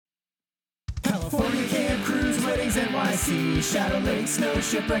sea, Shadow Lake, Snow,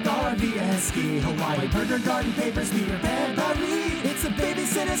 Shipwreck, RV, Ski, Hawaii, Burger Garden, Papers, Peter Pan, Barbie. It's a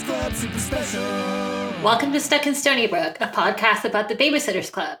Babysitter's Club super special. Welcome to Stuck in Stony Brook, a podcast about the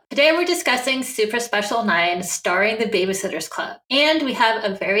Babysitter's Club. Today we're discussing Super Special 9, starring the Babysitter's Club. And we have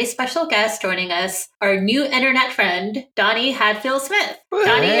a very special guest joining us, our new internet friend, Donnie Hadfield-Smith.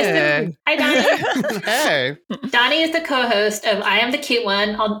 Donnie is the... Hi, Donnie. Hey. Donnie is the co-host of I Am the Cute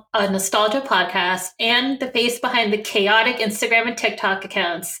One, on a nostalgia podcast, and the face behind the chaotic Instagram and TikTok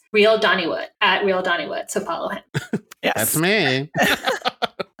accounts, Real Donniewood, at Real Donniewood, so follow him. Yes. That's me.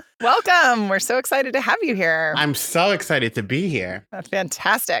 Welcome. We're so excited to have you here. I'm so excited to be here. That's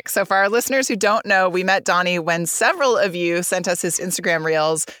fantastic. So for our listeners who don't know, we met Donnie when several of you sent us his Instagram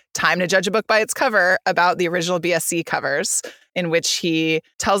reels, Time to Judge a Book by Its Cover, about the original BSC covers, in which he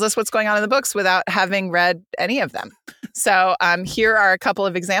tells us what's going on in the books without having read any of them. So here are a couple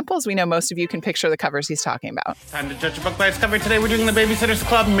of examples. We know most of you can picture the covers he's talking about. Time to Judge a Book by Its Cover. Today we're doing the Babysitter's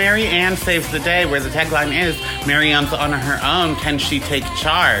Club, Mary Ann Saves the Day, where the tagline is, Mary Ann's on her own, can she take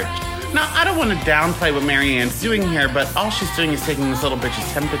charge? Now, I don't want to downplay what Mary Ann's doing here, but all she's doing is taking this little bitch's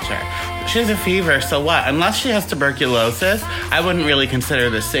temperature. She has a fever, so what? Unless she has tuberculosis, I wouldn't really consider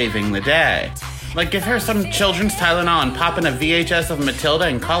this saving the day. Like, give her some children's Tylenol and pop in a VHS of Matilda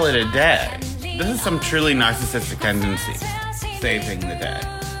and call it a day. This is some truly narcissistic tendency. Saving the day.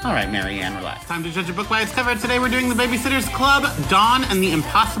 All right, Mary Ann, relax. Time to judge a book by its cover. Today we're doing the Babysitter's Club, Dawn and the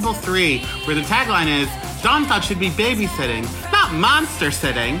Impossible 3, where the tagline is, Dawn thought she'd be babysitting, not monster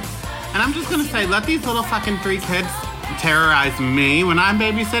sitting. And I'm just going to say, let these little fucking 3 kids terrorize me when I'm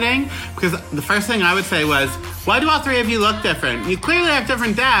babysitting. Because the first thing I would say was, why do all 3 of you look different? You clearly have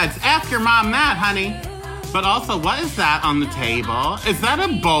different dads. Ask your mom that, honey. But also, what is that on the table? Is that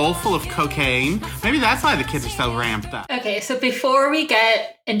a bowl full of cocaine? Maybe that's why the kids are so ramped up. Okay, so before we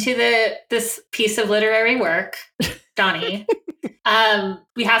get into this piece of literary work, Donnie,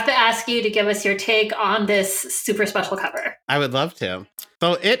 we have to ask you to give us your take on this super special cover. I would love to.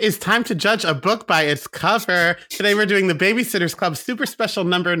 So it is time to judge a book by its cover. Today we're doing the Babysitter's Club Super Special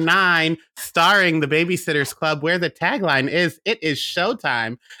number 9, starring the Babysitter's Club, where the tagline is, it is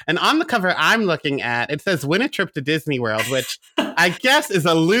showtime. And on the cover I'm looking at, it says, win a trip to Disney World, which I guess is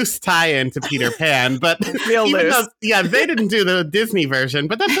a loose tie-in to Peter Pan. But Real loose. Yeah, they didn't do the Disney version,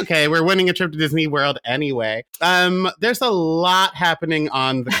 but that's okay. We're winning a trip to Disney World anyway. There's a lot happening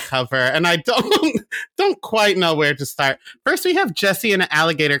on the cover, and I don't quite know where to start. First, we have Jessie in an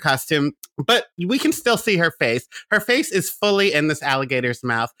alligator costume, but we can still see her face. Her face is fully in this alligator's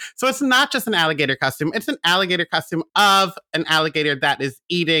mouth. So it's not just an alligator costume. It's an alligator costume of an alligator that is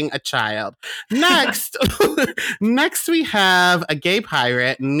eating a child. Next, next we have a gay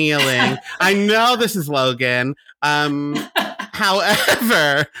pirate kneeling. I know this is Logan.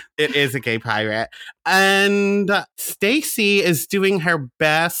 However, it is a gay pirate. And Stacy is doing her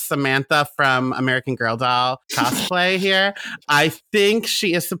best Samantha from American Girl doll cosplay here. I think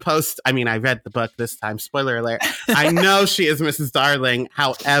she is supposed to, I mean, I read the book this time, spoiler alert. I know she is Mrs. Darling.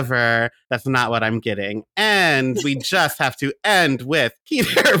 However, that's not what I'm getting. And we just have to end with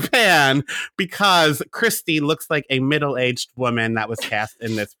Peter Pan because Christy looks like a middle-aged woman that was cast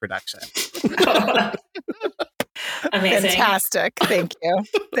in this production. Amazing. Fantastic. Thank you.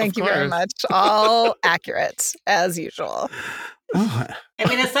 Thank you very much. All accurate, as usual. Oh. I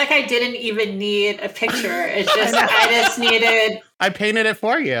mean, it's like I didn't even need a picture. It's just, I just needed... I painted it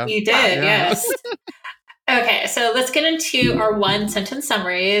for you. You did, yes. Okay, so let's get into our one-sentence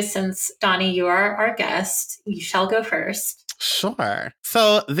summaries. Since, Donnie, you are our guest, you shall go first. Sure.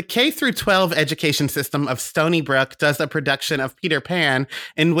 So the K through 12 education system of Stony Brook does a production of Peter Pan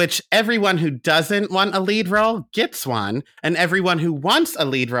in which everyone who doesn't want a lead role gets one, and everyone who wants a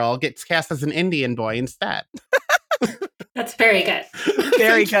lead role gets cast as an Indian boy instead. That's very good.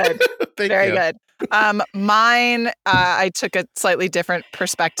 Very good. Very you. good. Mine, I took a slightly different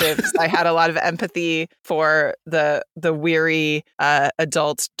perspective. I had a lot of empathy for the weary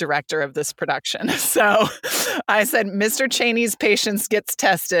adult director of this production. So I said, Mr. Cheney's patience gets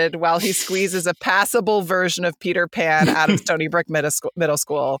tested while he squeezes a passable version of Peter Pan out of Stony Brook Middle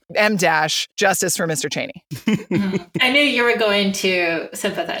School. Justice for Mr. Cheney. I knew you were going to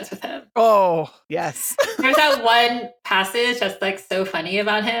sympathize with him. Oh, yes. There's that one passage that's like so funny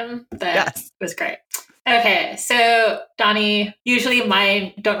about him that was great. Okay, so Donnie, usually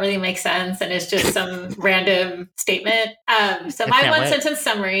mine don't really make sense and it's just some random statement. So my one sentence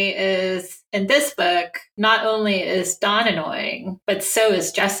summary is, in this book, not only is Dawn annoying, but so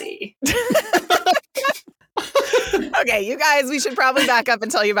is Jessie. Okay, you guys, we should probably back up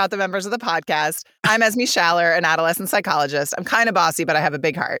and tell you about the members of the podcast. I'm Esme Schaller, an adolescent psychologist. I'm kind of bossy, but I have a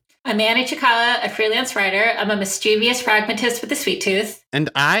big heart. I'm Annie Chikala, a freelance writer. I'm a mischievous pragmatist with a sweet tooth. And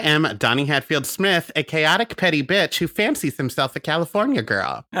I am Donnie Hatfield Smith, a chaotic petty bitch who fancies himself a California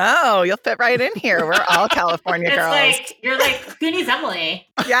girl. Oh, you'll fit right in here. We're all California It's girls. like, you're like, Goonies Emily.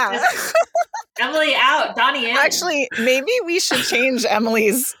 Yeah. Emily out, Donnie in. Actually, maybe we should change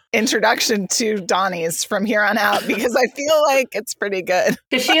Emily's introduction to Donnie's from here on out because I feel like it's pretty good.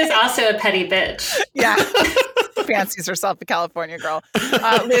 Because she is also a petty bitch. Yeah. Fancies herself a California girl.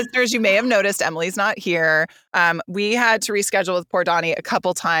 Listeners, you may have noticed Emily's not here. We had to reschedule with poor Donnie a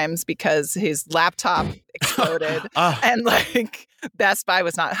couple times because his laptop exploded and like Best Buy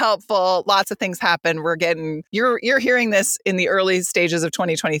was not helpful. Lots of things happened. You're hearing this in the early stages of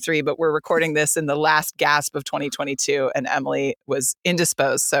 2023, but we're recording this in the last gasp of 2022 and Emily was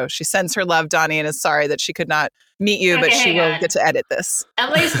indisposed. So she sends her love, Donnie, and is sorry that she could not meet you, but she will get to edit this.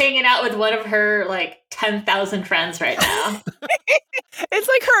 Emily's hanging out with one of her like 10,000 friends right now. It's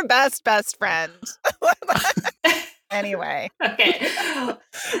like her best friend. Anyway. Okay.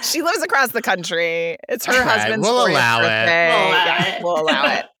 She lives across the country. It's her husband's We'll 40th allow birthday. it. We'll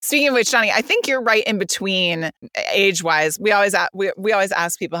allow it. Speaking of which, Donnie, I think you're right in between age-wise. We always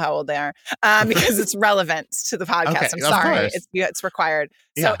ask people how old they are because it's relevant to the podcast. Okay, I'm sorry. It's required.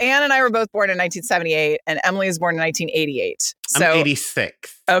 Yeah. So Anne and I were both born in 1978 and Emily was born in 1988. So I'm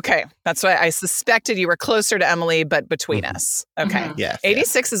 86. Okay. That's why I suspected you were closer to Emily, but between us. Okay. Mhm. Yes.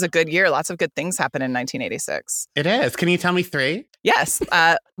 86 is a good year. Lots of good things happen in 1986. It is. Can you tell me 3? Yes.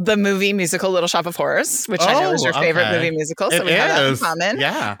 The movie musical Little Shop of Horrors, which I know is your favorite okay. movie musical. So It we have that in is. common.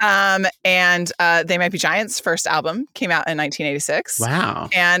 Yeah. And They Might Be Giants' first album came out in 1986. Wow.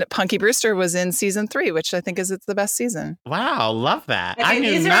 And Punky Brewster was in season 3, which I think is the best season. Wow. Love that. Okay, I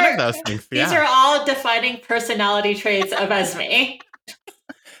knew none of those things. These are all defining personality traits of Esme.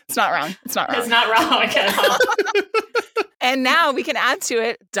 It's not wrong. It's not wrong. It's not wrong at all. And now we can add to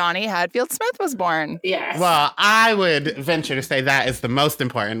it, Donnie Hadfield Smith was born. Yes. Well, I would venture to say that is the most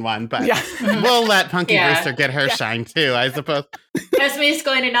important one, but Yeah. we'll let Punky Yeah. Brewster get her shine too, I suppose. Esme is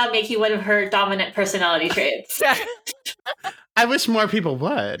going to now make you one of her dominant personality traits. I wish more people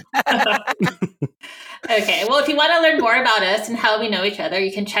would. Okay, well, if you want to learn more about us and how we know each other,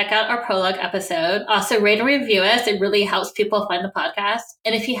 you can check out our prologue episode. Also, rate and review us. It really helps people find the podcast.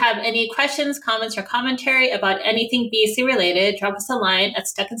 And if you have any questions, comments, or commentary about anything BC related, drop us a line at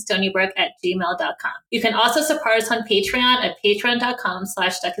stuckinstonybrook@gmail.com. You can also support us on Patreon at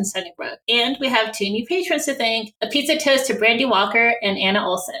patreon.com/stuckinstonybrook. And we have 2 new patrons to thank: a pizza toast to Brandy Walker and Anna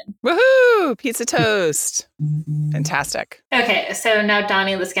Olson. Woohoo! Pizza toast. Fantastic. Okay, so now,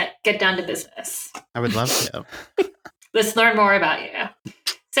 Donnie, let's get down to business. I would love to. Let's learn more about you.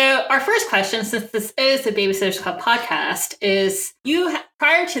 So our first question, since this is the Babysitter's Club podcast, is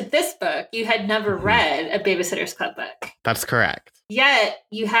prior to this book, you had never read a Babysitter's Club book. That's correct. Yet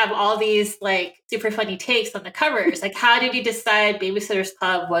you have all these like super funny takes on the covers. Like, how did you decide Babysitter's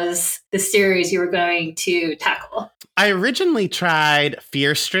Club was the series you were going to tackle? I originally tried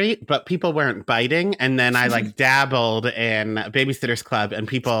Fear Street, but people weren't biting. And then I like dabbled in Babysitter's Club and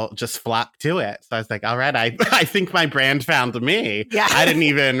people just flocked to it. So I was like, all right, I think my brand found me. Yeah. I didn't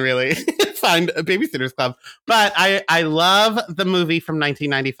even really find a Babysitter's Club. But I love the movie from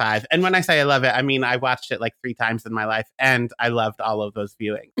 1995. And when I say I love it, I mean, I watched it like 3 times in my life and I loved all of those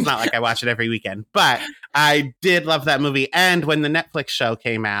viewings. It's not like I watch it every weekend, but I did love that movie. And when the Netflix show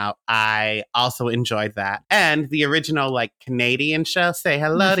came out, I also enjoyed that. And the original like Canadian show, Say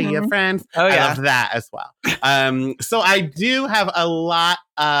Hello to Your Friends. Oh, yeah. I loved that as well. So I do have a lot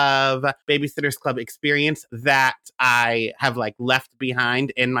of Babysitter's Club experience that I have like left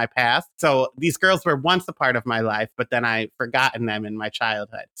behind in my past. So these girls were once a part of my life, but then I forgotten them in my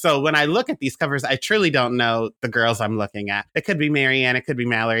childhood. So when I look at these covers, I truly don't know the girls I'm looking at. It could be Marianne, it could be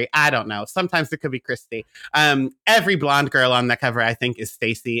Mallory. I don't know. Sometimes it could be Christy. Every blonde girl on the cover, I think, is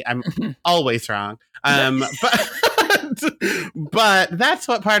Stacy. I'm always wrong. But that's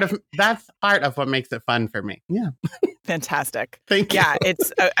part of what makes it fun for me. Yeah. Fantastic. Thank you. Yeah,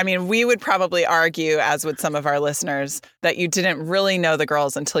 it's, I mean, we would probably argue, as would some of our listeners, that you didn't really know the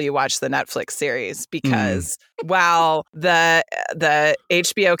girls until you watched the Netflix series because while the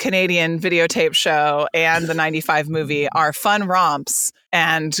HBO Canadian videotape show and the 95 movie are fun romps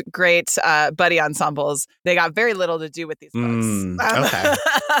and great buddy ensembles, they got very little to do with these books. Okay.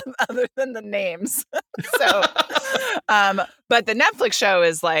 Other than the names. So, but the Netflix show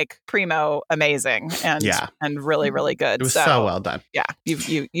is like primo amazing and really, really good. It was so well done. Yeah,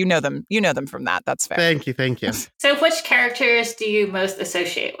 you know them. You know them from that. That's fair. Thank you. So which characters do you most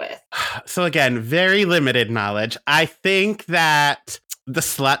associate with? So again, very limited knowledge acknowledge. I think that the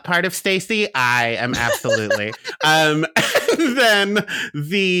slut part of Stacy, I am absolutely. And then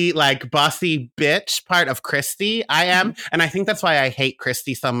the like bossy bitch part of Christy, I am. And I think that's why I hate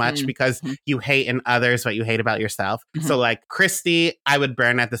Christy so much, because you hate in others what you hate about yourself. So like Christy, I would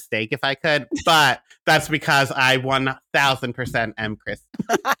burn at the stake if I could, but that's because I 1000% am Christy.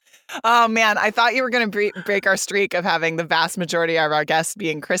 Oh man, I thought you were going to break our streak of having the vast majority of our guests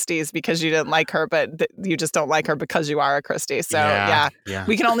being Christies because you didn't like her, but you just don't like her because you are a Christy. So yeah.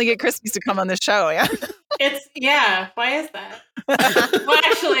 We can only get Christies to come on this show. Yeah. Why is that? Well,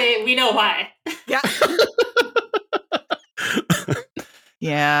 actually, we know why. Yeah.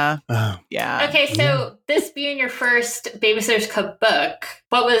 Yeah. Okay, so this being your first Babysitter's Club book,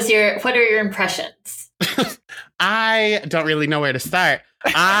 what are your impressions? I don't really know where to start.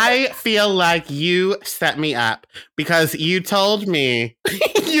 I feel like you set me up because you told me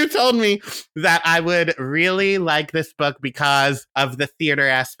that I would really like this book because of the theater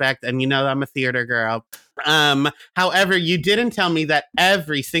aspect. And you know, I'm a theater girl. However, you didn't tell me that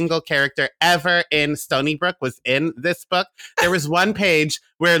every single character ever in Stony Brook was in this book. There was one page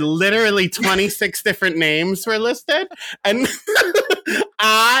where literally 26 different names were listed. And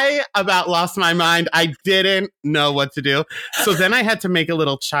I about lost my mind. I didn't know what to do. So then I had to make a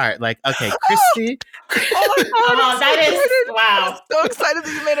little chart. Like, okay, Christy. Oh my God, that is, wow. I'm so excited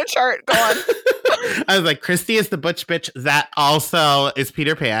that you made a chart. Go on. I was like, Christy is the butch bitch. That also is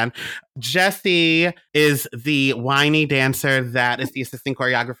Peter Pan. Jessie is the whiny dancer. That is the assistant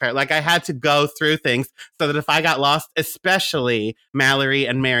choreographer. Like, I had to go through things so that if I got lost, especially Mallory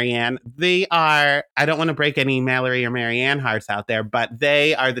and Marianne, I don't want to break any Mallory or Marianne hearts out there, but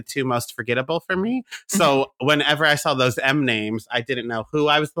they are the two most forgettable for me. So whenever I saw those M names, I didn't know who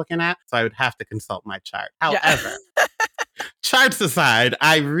I was looking at. So I would have to consult my chart. However, charts aside,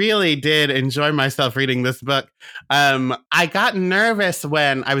 I really did enjoy myself reading this book. I got nervous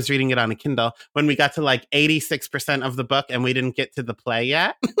when I was reading it on a Kindle when we got to like 86% of the book and we didn't get to the play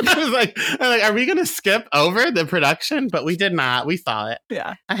yet. I was like, are we going to skip over the production? But we did not. We saw it.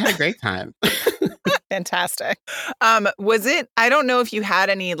 Yeah. I had a great time. Fantastic. I don't know if you had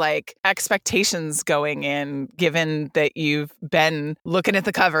any like expectations going in, given that you've been looking at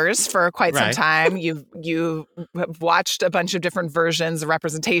the covers for quite some time. You've watched a bunch of different versions,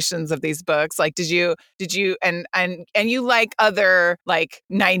 representations of these books. Like, did you, and you like other like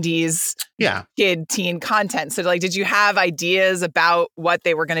 90s kid teen content. So like, did you have ideas about what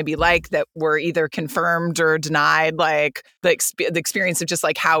they were going to be like that were either confirmed or denied? Like the experience of just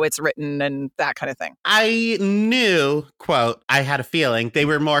like how it's written and that kind of thing. I knew, quote, I had a feeling they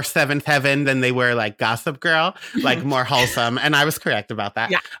were more Seventh Heaven than they were like Gossip Girl, like more wholesome. And I was correct about that.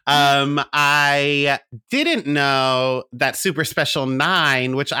 Yeah. I didn't know that Super Special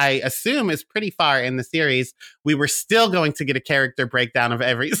 9, which I assume is pretty far in the series, we were still going to get a character breakdown of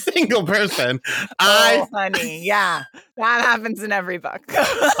every single person. Honey, yeah. That happens in every book.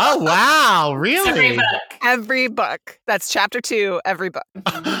 Oh, wow. Really? Every book. That's chapter 2, every book.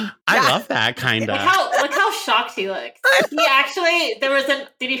 I love that kind of. Look how shocked he looks. He actually,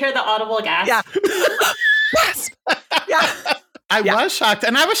 did you hear the audible gasp? Yeah. Yes. Yeah. I was shocked,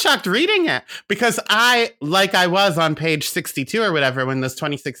 and I was shocked reading it because I was on page 62 or whatever when those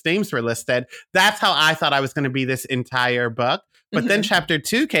 26 names were listed. That's how I thought I was going to be this entire book. But then chapter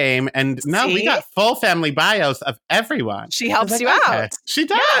 2 came, and we got full family bios of everyone. She helps you out. She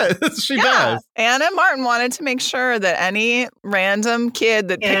does. Yeah. She does. Anna Martin wanted to make sure that any random kid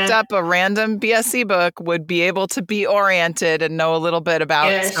that picked up a random BSC book would be able to be oriented and know a little bit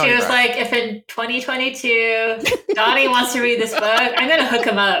about it. She was like, if in 2022 Donnie wants to read this book, I'm going to hook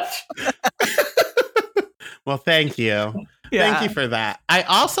him up. Well, thank you. Yeah. Thank you for that. I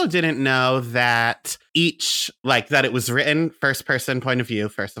also didn't know that that it was written first person point of view.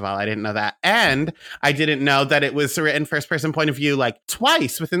 First of all, I didn't know that. And I didn't know that it was written first person point of view like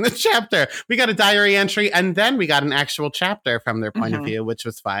twice within the chapter. We got a diary entry and then we got an actual chapter from their point of view, which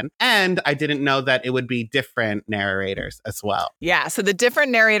was fun. And I didn't know that it would be different narrators as well. Yeah. So the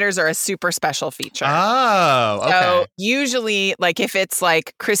different narrators are a super special feature. Oh, okay. So usually, like if it's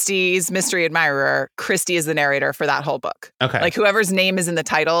like Christie's Mystery Admirer, Christie is the narrator for that whole book. Okay. Like whoever's name is in the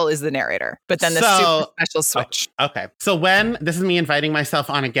title is the narrator. But then the super special switch. Okay. So this is me inviting myself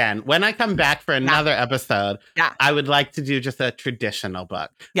on again. When I come back for another episode, I would like to do just a traditional book.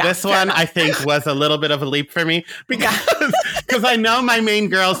 Yeah, this one, I think, was a little bit of a leap for me because I know my main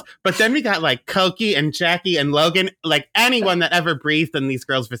girls, but then we got like Cokie and Jackie and Logan, like anyone that ever breathed in these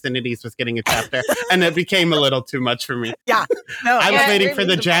girls' vicinities was getting a chapter. And it became a little too much for me. Yeah. No, I was waiting for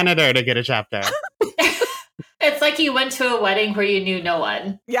the janitor to get a chapter. It's like you went to a wedding where you knew no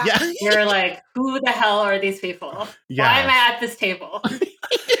one. Yeah. You're like, who the hell are these people? Yes. Why am I at this table?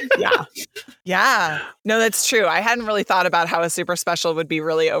 Yeah. Yeah. No, that's true. I hadn't really thought about how a super special would be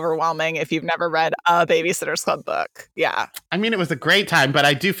really overwhelming if you've never read a Babysitter's Club book. Yeah. I mean, it was a great time, but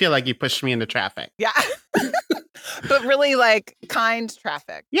I do feel like you pushed me into traffic. Yeah. But really like kind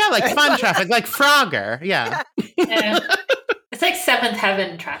traffic. Yeah, like fun traffic, like Frogger. Yeah. Yeah. It's like Seventh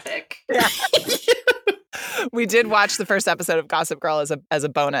Heaven traffic. Yeah. We did watch the first episode of Gossip Girl as a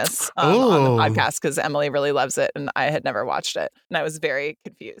bonus on the podcast because Emily really loves it and I had never watched it and I was very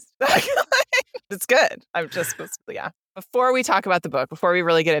confused. It's good. I'm just Before we talk about the book, before we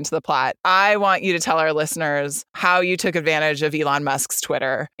really get into the plot, I want you to tell our listeners how you took advantage of Elon Musk's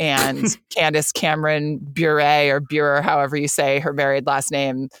Twitter and Candace Cameron Bure, however you say her married last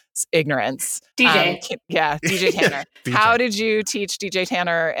name, ignorance. DJ. DJ Tanner. DJ. How did you teach DJ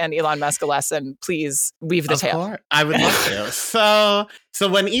Tanner and Elon Musk a lesson? Please weave the tale. Course. I would love to. So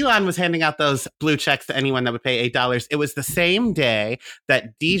when Elon was handing out those blue checks to anyone that would pay $8, it was the same day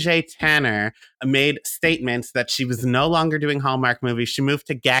that DJ Tanner made statements that she was no longer doing Hallmark movies. She moved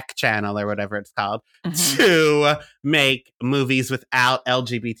to GAC Channel or whatever it's called to make movies without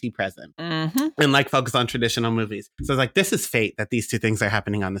LGBT present and like focus on traditional movies. So I was like, this is fate that these two things are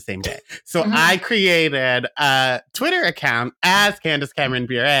happening on the same day. So I created a Twitter account as Candace Cameron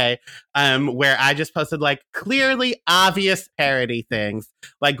Bure, where I just posted like clearly obvious parody things,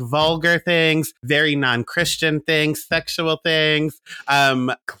 like vulgar things, very non-Christian things, sexual things,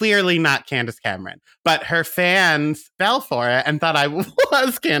 clearly not Candace Cameron. But her fans fell for it and thought I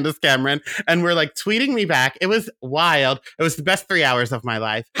was Candace Cameron and were like tweeting me back. It was wild. It was the best 3 hours of my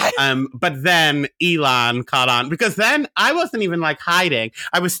life. But then Elon caught on because then I wasn't even like hiding.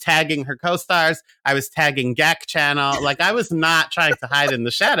 I was tagging her co-stars. I was tagging GAC Channel. Like I was not trying to hide in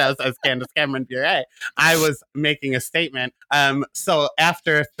the shadows as Candace Cameron Bure. I was making a statement. So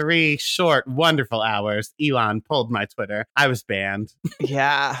after 3 short, wonderful hours, Elon pulled my Twitter. I was banned.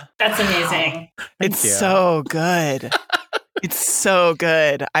 Yeah. That's amazing. It's so good. It's so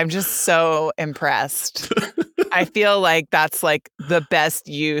good. I'm just so impressed. I feel like that's like the best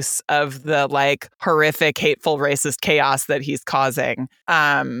use of the like horrific, hateful, racist chaos that he's causing.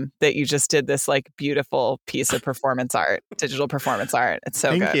 That you just did this like beautiful piece of performance art, digital performance art. It's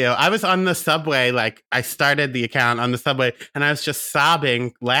so good. Thank you. I was on the subway, like I started the account on the subway and I was just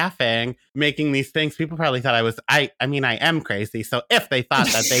sobbing, laughing, making these things. People probably thought I am crazy. So if they thought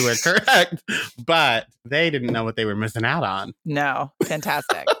that they were correct, but they didn't know what they were missing out on. No,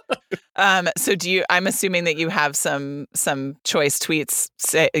 fantastic. So I'm assuming that you have some choice tweets,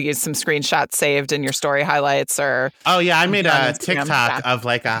 some screenshots saved in your story highlights or. Oh yeah, I made a TikTok of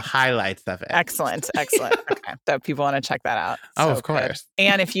like a highlights of it. Excellent. Okay. So people want to check that out. Oh, so of course. Good.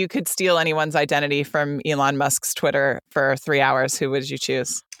 And if you could steal anyone's identity from Elon Musk's Twitter for 3 hours, who would you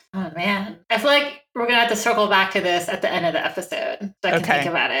choose? Oh man. I feel like we're going to have to circle back to this at the end of the episode so I can think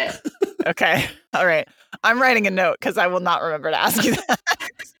about it. Okay. All right. I'm writing a note because I will not remember to ask you that.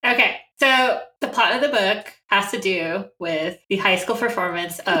 Okay. So the plot of the book has to do with the high school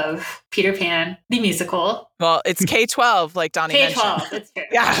performance of Peter Pan, the musical. Well, it's K-12, like Donnie mentioned. K-12, it's true.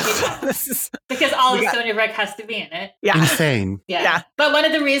 Yeah. K-12. Because all of Sonia Rick has to be in it. Yeah. Insane. Yeah. But one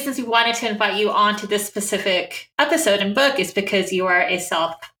of the reasons we wanted to invite you onto this specific episode and book is because you are a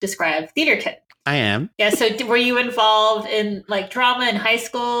self-described theater kid. I am. Yeah. So were you involved in like drama in high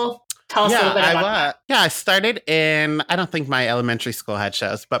school? Tell us a little bit about that. Yeah, I started in, I don't think my elementary school had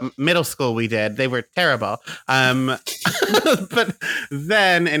shows, but middle school we did. They were terrible. But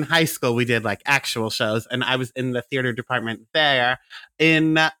then in high school we did like actual shows and I was in the theater department there.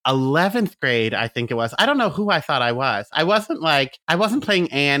 In 11th grade, I think it was. I don't know who I thought I was. I wasn't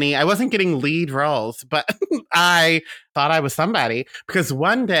playing Annie. I wasn't getting lead roles, but I thought I was somebody because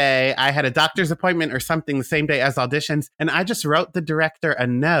one day I had a doctor's appointment or something the same day as auditions. And I just wrote the director a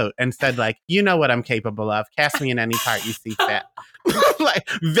note and said like, you know what I'm capable of. Cast me in any part you see fit. Like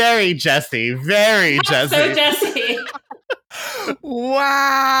very Jessie, very Jessie. So Jessie.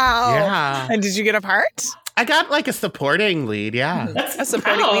 Wow. Yeah. And did you get a part? I got like a supporting lead, yeah. That's a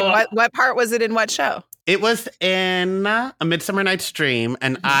supporting lead. What part was it in what show? It was in A Midsummer Night's Dream,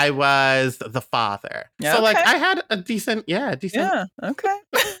 and I was the father. Yeah, so, like, okay. I had a decent. Yeah, okay.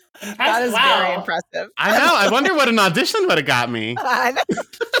 That is very impressive. I know. I wonder what an audition would have got me. I know.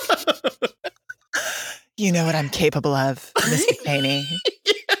 You know what I'm capable of, Mr. Caney.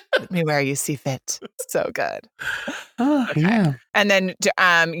 Let me where you see fit. So good. Okay. Yeah. And then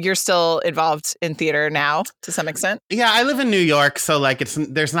you're still involved in theater now to some extent? Yeah, I live in New York, so like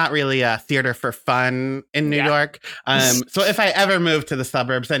there's not really a theater for fun in New York. So if I ever moved to the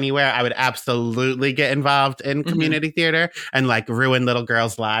suburbs anywhere, I would absolutely get involved in community theater and like ruin little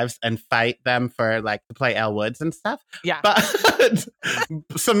girls' lives and fight them for like to play Elle Woods and stuff. Yeah. But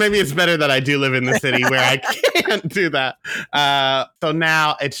so maybe it's better that I do live in the city where I can't do that. So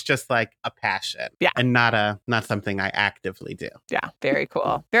now it's just like a passion, and not something I actively do. Yeah, very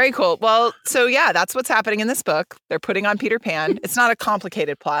cool. Very cool. Well, so yeah, that's what's happening in this book. They're putting on Peter Pan. It's not a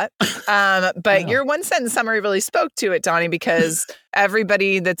complicated plot, but your one sentence summary really spoke to it, Donnie, because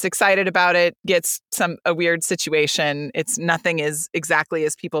everybody that's excited about it gets a weird situation. Nothing is exactly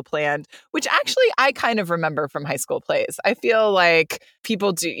as people planned, which actually I kind of remember from high school plays. I feel like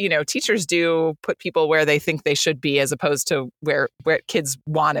people do, teachers do put people where they think they should be as opposed to where kids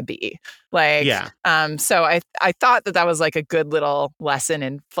want to be. So I thought that was like a good little lesson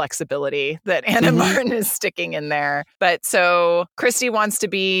in flexibility that Anna Martin is sticking in there. But so Christy wants to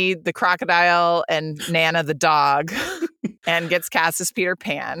be the crocodile and Nana the dog. And gets cast as Peter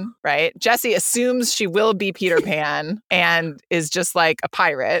Pan, right? Jessie assumes she will be Peter Pan and is just like a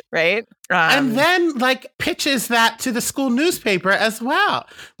pirate, right? And then like pitches that to the school newspaper as well.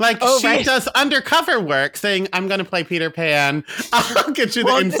 Like she does undercover work saying, I'm going to play Peter Pan. I'll get you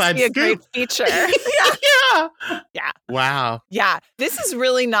the inside scoop. Won't this be a great feature? Yeah. Wow. Yeah. This is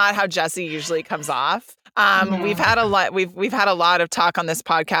really not how Jessie usually comes off. We've had a lot of talk on this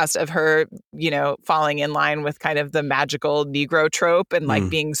podcast of her, falling in line with kind of the magical Negro trope and like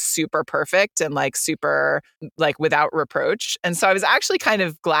being super perfect and like super like without reproach. And so I was actually kind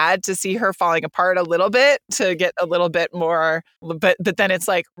of glad to see her falling apart a little bit to get a little bit more, but then it's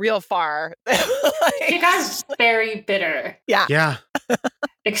like real far. She got very bitter. Yeah. Yeah.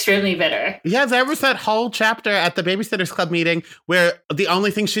 Extremely bitter. Yeah, there was that whole chapter at the Babysitters Club meeting where the only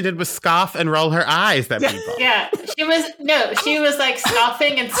thing she did was scoff and roll her eyes at people. Yeah, she was like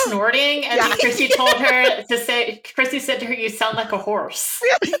scoffing and snorting, and then Christy said to her, "You sound like a horse."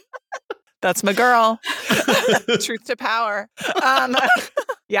 That's my girl. Truth to power.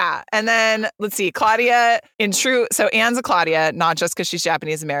 Yeah. And then let's see, Claudia so Anne's a Claudia, not just because she's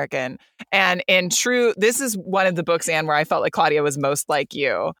Japanese American. And this is one of the books, Anne, where I felt like Claudia was most like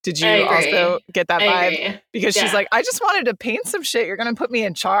you. Did you also get that vibe? Because she's like, I just wanted to paint some shit. You're going to put me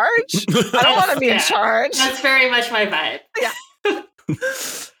in charge? I don't want to be in charge. That's very much my vibe. Yeah.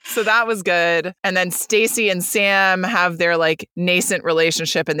 So that was good. And then Stacy and Sam have their like nascent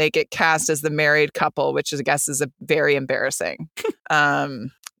relationship and they get cast as the married couple, which I guess is very embarrassing.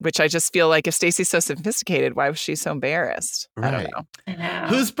 Which I just feel like if Stacy's so sophisticated, why was she so embarrassed? Right. I don't know. I know.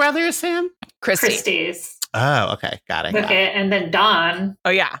 Whose brother is Sam? Christy's. Oh, okay. Got it. Okay. And then Dawn. Oh,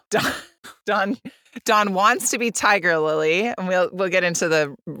 yeah. Dawn wants to be Tiger Lily, and we'll get into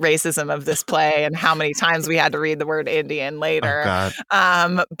the racism of this play and how many times we had to read the word Indian later. Oh,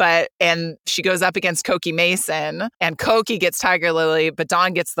 God. And she goes up against Cokie Mason, and Cokie gets Tiger Lily, but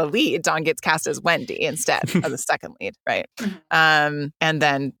Dawn gets the lead. Dawn gets cast as Wendy instead of the second lead, right? And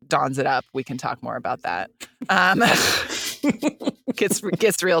then Dawn's it up. We can talk more about that.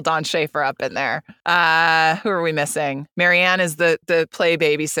 Gets real Dawn Schaefer up in there. Who are we missing? Marianne is the play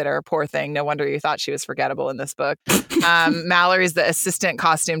babysitter. Poor thing. No wonder you thought she was forgettable in this book. Mallory's the assistant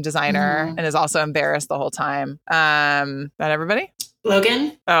costume designer and is also embarrassed the whole time. Not everybody?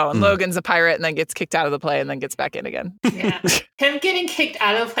 Logan? Oh, and Logan's a pirate and then gets kicked out of the play and then gets back in again. Yeah. Him getting kicked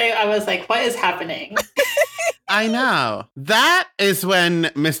out of the play, I was like, what is happening? I know. That is when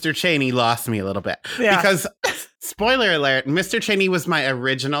Mr. Chaney lost me a little bit. Yeah. Because, spoiler alert, Mr. Chaney was my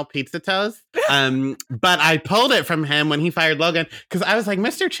original Pizza Toast. But I pulled it from him when he fired Logan because I was like,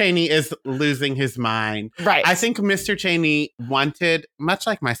 Mr. Chaney is losing his mind. Right. I think Mr. Chaney wanted, much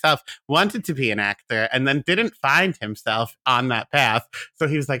like myself, wanted to be an actor and then didn't find himself on that path. So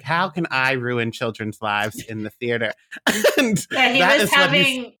he was like, how can I ruin children's lives in the theater? And yeah,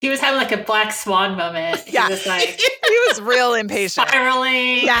 he was having like a Black Swan moment. Yeah. He was like, he was real impatient.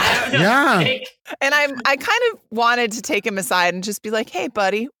 Spiraling. Yeah. And I kind of wanted to take him aside and just be like, hey,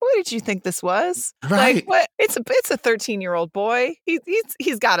 buddy, what did you think this was? Right. Like, what? It's a 13-year-old boy.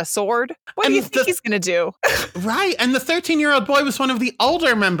 He's got a sword. What do you think he's going to do? Right. And the 13-year-old boy was one of the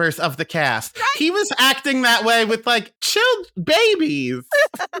older members of the cast. Right. He was acting that way with like babies.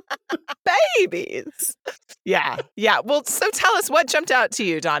 Babies. Yeah. Yeah. Well, so tell us what jumped out to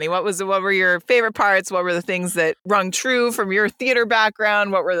you, Donnie. What were your favorite parts? What were the things that rung true from your theater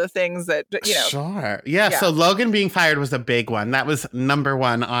background? What were the things that, Sure. sure. Yeah, so Logan being fired was a big one. That was number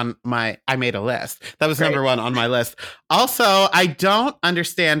one on I made a list. That was number one on my list. Also, I don't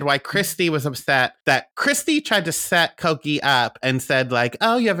understand why Christy was upset that Christy tried to set Koki up and said like,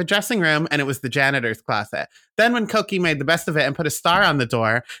 oh, you have a dressing room, and it was the janitor's closet. Then when Koki made the best of it and put a star on the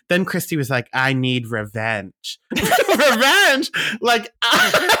door, then Christy was like, I need revenge. Revenge? Like,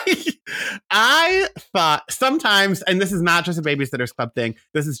 I thought sometimes, and this is not just a Babysitters Club thing,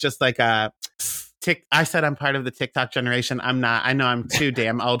 this is just like a... I said I'm part of the TikTok generation. I'm not. I know I'm too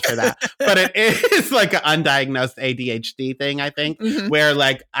damn old for that. But it is like an undiagnosed ADHD thing, I think, where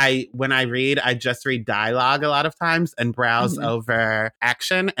like when I read, I just read dialogue a lot of times and browse over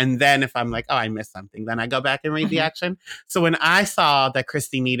action. And then if I'm like, oh, I missed something, then I go back and read the action. So when I saw that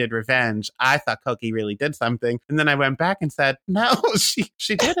Christy needed revenge, I thought Koki really did something. And then I went back and said, no,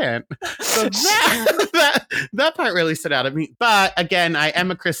 she didn't. So that part really stood out at me. But again, I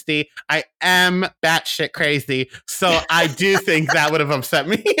am a Christy. I am batshit crazy. So I do think that would have upset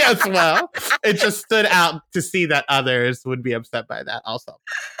me as well. It just stood out to see that others would be upset by that also.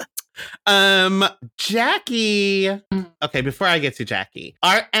 Jackie. Okay, before I get to Jackie,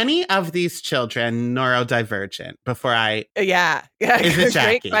 are any of these children neurodivergent? Before I... Yeah. Is it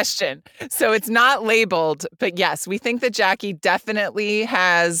Jackie? Great question. So it's not labeled, but yes, we think that Jackie definitely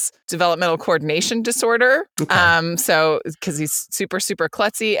has developmental coordination disorder. Okay. So because he's super, super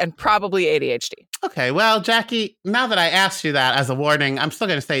klutzy and probably ADHD. Okay, well, Jackie, now that I asked you that as a warning, I'm still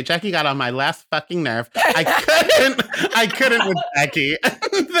going to say Jackie got on my last fucking nerve. I couldn't with Jackie.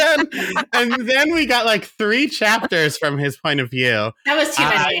 And then we got like 3 chapters from his point of view. That was too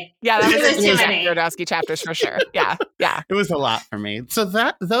many. Yeah, that was too many. Jodorowsky chapters for sure. Yeah. It was a lot for me. So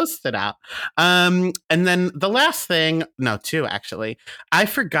those stood out. And then the last thing, no, 2 actually. I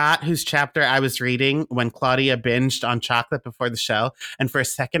forgot whose chapter I was reading when Claudia binged on chocolate before the show. And for a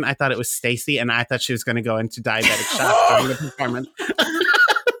second, I thought it was Stacy, and I thought she was going to go into diabetic shock during the performance.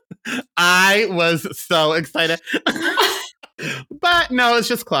 I was so excited. But no, it's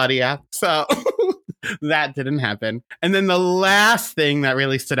just Claudia. So that didn't happen. And then the last thing that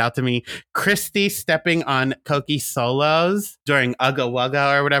really stood out to me, Christy stepping on Koki solos during Ugga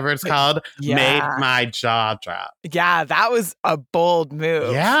Wugga or whatever it's called, made my jaw drop. Yeah, that was a bold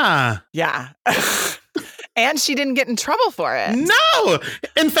move. Yeah. And she didn't get in trouble for it. No!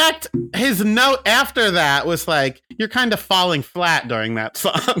 In fact, his note after that was like, you're kind of falling flat during that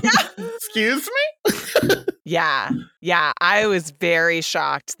song. Excuse me? Yeah. I was very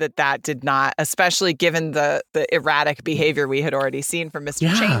shocked that did not, especially given the erratic behavior we had already seen from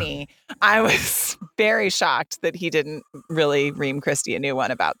Mr. Chaney. I was very shocked that he didn't really ream Christy a new one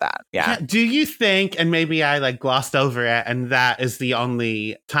about that. Yeah. Do you think, and maybe I like glossed over it, and that is the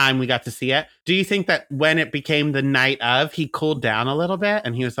only time we got to see it. Do you think that when it became the night of, he cooled down a little bit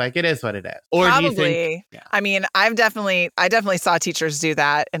and he was like, it is what it is? Or probably. Do you think, I mean, I definitely saw teachers do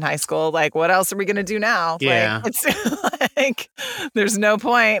that in high school. Like, what else are we going to do now? Yeah. Like, it's like, there's no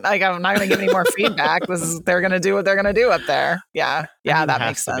point. Like, I'm not going to give any more feedback. They're going to do what they're going to do up there. Yeah. Yeah, that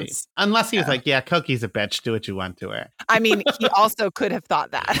makes sense. Unless he was like, yeah, Koki's a bitch. Do what you want to her. I mean, he also could have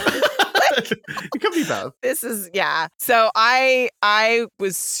thought that. It could be both. So I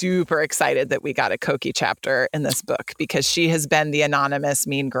was super excited that we got a Koki chapter in this book because she has been the anonymous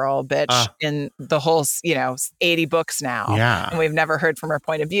mean girl bitch in the whole, 80 books now. Yeah. And we've never heard from her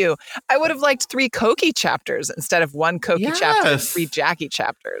point of view. I would have liked 3 Koki chapters instead of 1 Koki chapter and 3 Jackie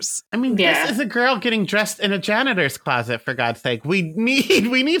chapters. I mean, this is a girl getting dressed in a janitor's closet, for God's sake. We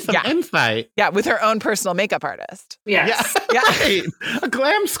need some insight. Yeah, with her own personal makeup artist. Yes. Yeah. Right. A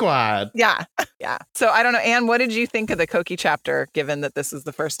glam squad. Yeah. So I don't know, Anne, what did you think of the Koki chapter, given that this is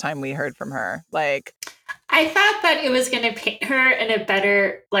the first time we heard from her? Like, I thought that it was going to paint her in a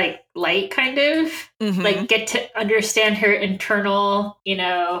better, light, kind of, get to understand her internal,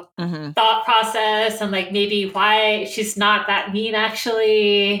 thought process and, maybe why she's not that mean,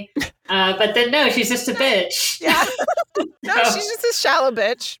 actually. But then, no, she's just a bitch. Yeah. No, she's just a shallow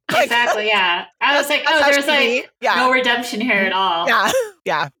bitch. Exactly, yeah. I was like, there's, no redemption here at all.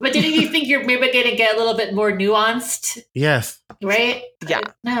 Yeah. But didn't you think you're maybe going to get a little bit more nuanced? Yes. Right? Yeah.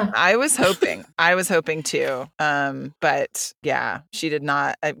 No. I was hoping too. But yeah, she did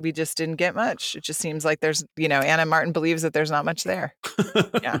not. We just didn't get much. It just seems like there's, Anna Martin believes that there's not much there.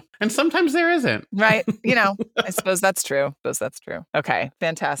 Yeah. And sometimes there isn't. Right. I suppose that's true. Okay.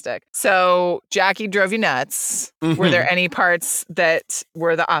 Fantastic. So Jackie drove you nuts. Were there any parts that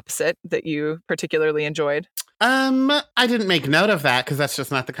were the opposite that you particularly enjoyed? I didn't make note of that because that's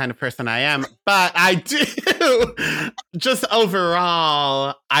just not the kind of person I am. But I do. Just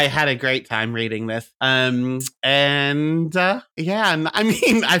overall, I had a great time reading this. And I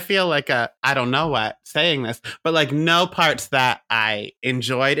mean, I feel like I don't know what saying this, but like no parts that I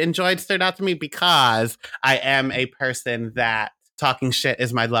enjoyed stood out to me because I am a person that talking shit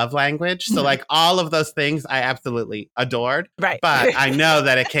is my love language. So like all of those things I absolutely adored. Right. But I know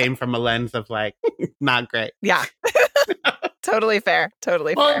that it came from a lens of like, not great. Yeah. Totally fair.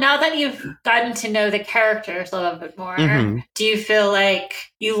 Totally fair. Well, now that you've gotten to know the characters a little bit more, do you feel like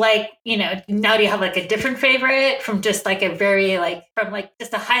you like, now do you have like a different favorite from just like a very from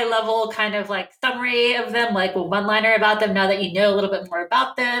just a high level kind of like summary of them, like a one-liner about them now that you know a little bit more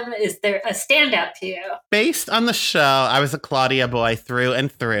about them? Is there a standout to you? Based on the show, I was a Claudia boy through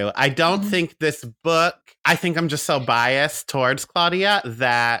and through. I don't think this book, I think I'm just so biased towards Claudia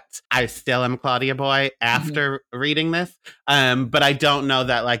that I still am Claudia boy after reading this. But I don't know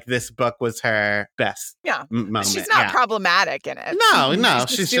that like this book was her best moment. She's not problematic in it. No.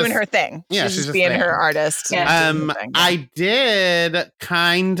 She's doing her thing. Yeah, she's just being there. her artist. I did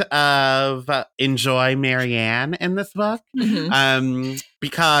kind of enjoy Marianne in this book.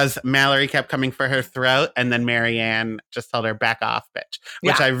 Because Mallory kept coming for her throat and then Marianne just told her back off, bitch,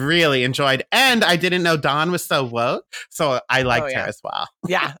 which I really enjoyed. And I didn't know Dawn was so woke. So I liked her as well.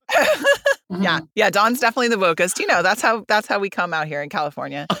 Yeah. Yeah. Dawn's definitely the wokest. That's how we come out here in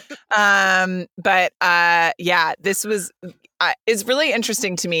California. This was it's really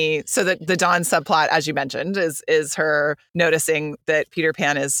interesting to me. So the Dawn subplot, as you mentioned, is her noticing that Peter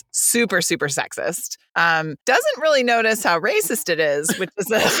Pan is super, super sexist. Doesn't really notice how racist it is, which is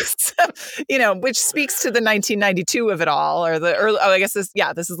which speaks to the 1992 of it all, or the early. Oh, I guess this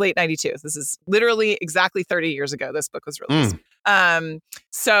is late 92. This is literally exactly 30 years ago. This book was released.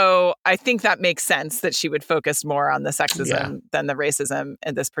 So I think that makes sense that she would focus more on the sexism than the racism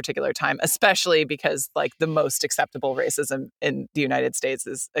at this particular time, especially because like the most acceptable racism in the United States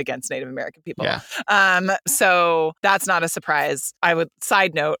is against Native American people. So that's not a surprise. I would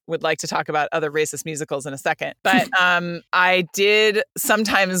like to talk about other racist musicals in a second, but I did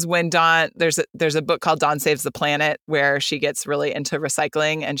sometimes when Dawn, there's a book called Dawn Saves the Planet where she gets really into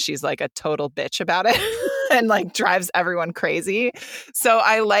recycling and she's like a total bitch about it. And like drives everyone crazy. So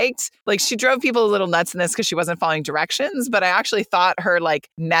I liked, like, she drove people a little nuts in this because she wasn't following directions, but I actually thought her like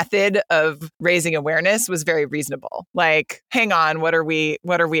method of raising awareness was very reasonable. Like, hang on, what are we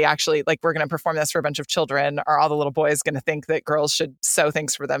actually, like, we're going to perform this for a bunch of children. Are all the little boys going to think that girls should sew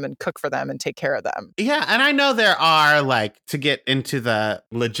things for them and cook for them and take care of them? Yeah. And I know there are, like, to get into the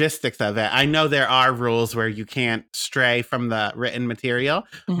logistics of it, I know there are rules where you can't stray from the written material,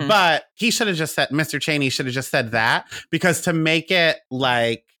 but he should have just said, Mr. Chaney should have just said that, because to make it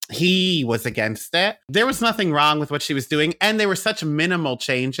like he was against it, there was nothing wrong with what she was doing, and they were such minimal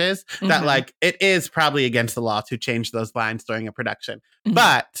changes that like it is probably against the law to change those lines during a production.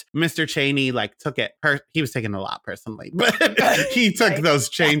 But Mr. Chaney like took it he was taking a lot personally, but he took those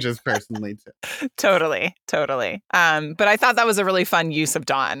changes personally too. Totally. But I thought that was a really fun use of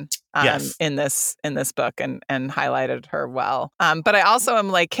Dawn in this book and highlighted her well. But I also am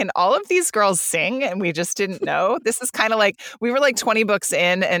like, can all of these girls sing? And we just didn't know. This is kind of like, we were like 20 books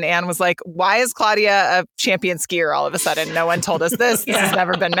in and Anne was like, why is Claudia a champion skier all of a sudden? No one told us this. This has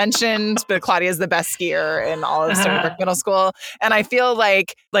never been mentioned, but Claudia is the best skier in all of Stony Brook Middle School. And I feel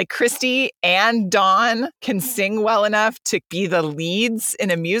like Christy and Dawn can sing well enough to be the leads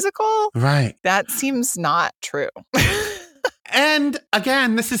in a musical. Right. That seems not true. And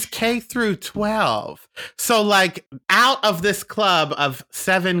again, this is K through 12. So like out of this club of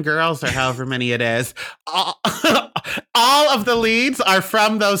 7 girls or however many it is, all of the leads are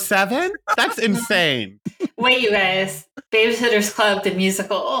from those 7? That's insane. Wait, you guys. Babysitter's Club, the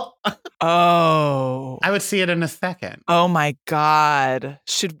musical. Oh. I would see it in a second. Oh my God.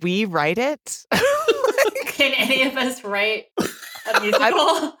 Should we write it? Can any of us write a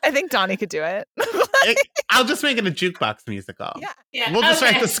musical? I think Donnie could do it. I'll just make it a jukebox musical. Yeah. We'll just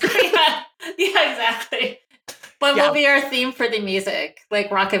write the script. Yeah, exactly. What will be our theme for the music? Like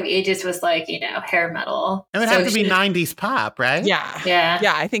Rock of Ages was like, hair metal. It would have to be 90s pop, right? Yeah.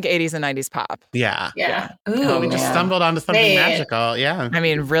 Yeah, I think 80s and 90s pop. Yeah. Ooh, we just stumbled onto something magical. Yeah. I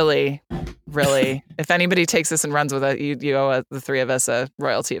mean, really. If anybody takes this and runs with it, you owe the 3 of us a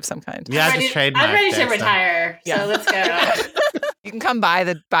royalty of some kind. Yeah, I'm ready to retire. So let's go. You can come buy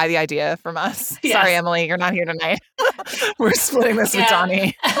the idea from us. Yes. Sorry, Emily, you're not here tonight. We're splitting this with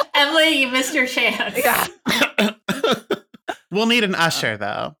Donnie. Emily, you missed your chance. Yeah. We'll need an usher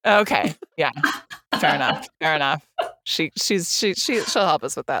though. Okay. Yeah. Fair enough. She'll help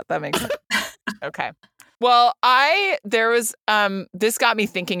us with that. That makes sense. Okay. Well, this got me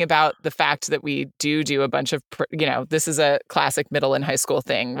thinking about the fact that we do a bunch of, this is a classic middle and high school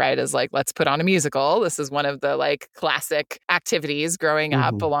thing, right? Is like, let's put on a musical. This is one of the like classic activities growing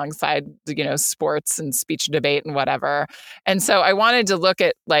up alongside, sports and speech and debate and whatever. And so I wanted to look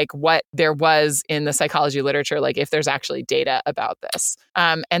at like what there was in the psychology literature, like if there's actually data about this.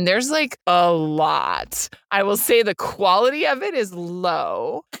 And there's like a lot. I will say the quality of it is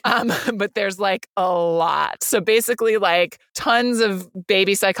low, but there's like a lot. So basically like tons of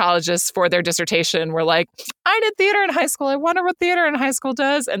baby psychologists for their dissertation were like, I did theater in high school. I wonder what theater in high school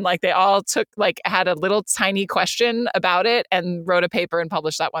does. And like they all had a little tiny question about it and wrote a paper and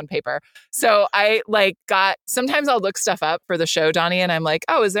published that one paper. So I sometimes I'll look stuff up for the show, Donnie, and I'm like,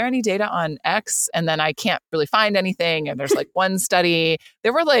 oh, is there any data on X? And then I can't really find anything. And there's like one study.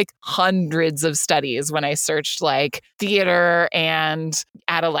 There were like hundreds of studies when I searched like theater and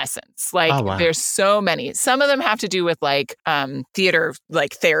adolescence. Like there's so many. Some of them have to do with like theater,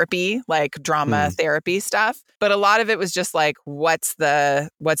 like therapy, like drama therapy stuff. But a lot of it was just like, what's the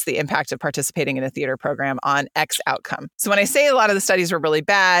impact of participating in a theater program on X outcome? So when I say a lot of the studies were really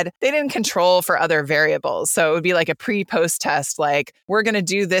bad, they didn't control for other variables. So it would be like a pre-post test, like we're going to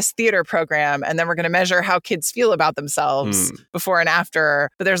do this theater program and then we're going to measure how kids feel about themselves before and after.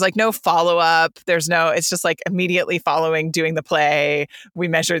 But there's like no follow-up. It's just like immediately following doing the play. We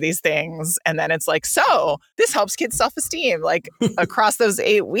measure these things. And then it's like, so this helps kids' self-esteem. Like across those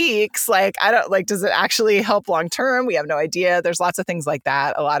 8 weeks, does it actually help long-term? We have no idea. There's lots of things like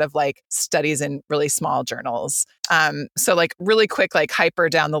that. A lot of like studies in really small journals. So like really quick, like hyper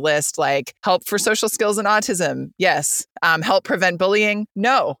down the list, like help for social skills and autism. Yes. Help prevent bullying.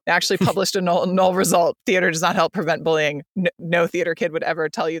 No, actually published a null result. Theater does not help prevent bullying. No theater kid would ever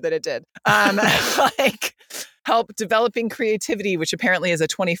tell you that it did. Help developing creativity, which apparently is a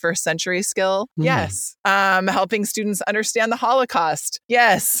 21st century skill. Yes. Helping students understand the Holocaust.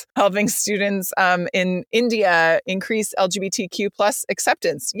 Yes. Helping students in India increase LGBTQ plus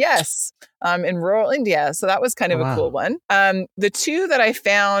acceptance. Yes. In rural India. So that was kind of a cool one. The two that I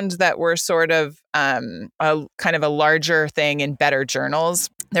found that were sort of a kind of a larger thing in better journals,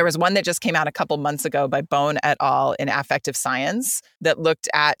 there was one that just came out a couple months ago by Bone et al. In Affective Science that looked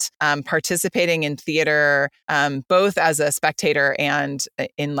at participating in theater, both as a spectator and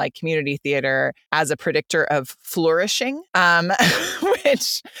in like community theater as a predictor of flourishing,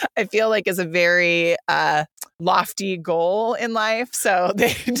 which I feel like is a very lofty goal in life. So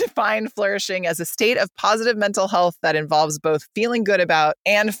they define flourishing as a state of positive mental health that involves both feeling good about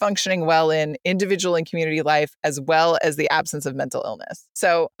and functioning well in individual and community life, as well as the absence of mental illness.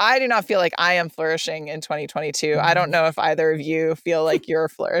 So I do not feel like I am flourishing in 2022. I don't know if either of you feel like you're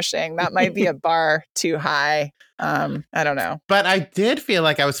flourishing. That might be a bar too high. I don't know. But I did feel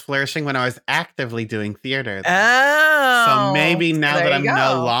like I was flourishing when I was actively doing theater. Oh. So maybe now that I'm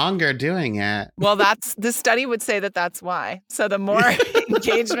no longer doing it. Well, the study would say that that's why. So the more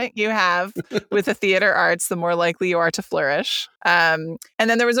engagement you have with the theater arts, the more likely you are to flourish. And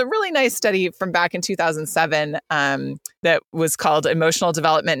then there was a really nice study from back in 2007 that was called Emotional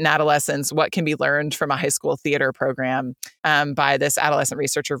Development in Adolescence, What Can Be Learned from a High School Theater Program by this adolescent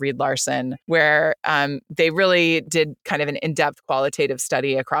researcher, Reed Larson, where they really did kind of an in-depth qualitative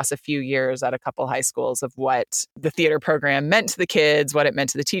study across a few years at a couple high schools of what the theater program meant to the kids, what it meant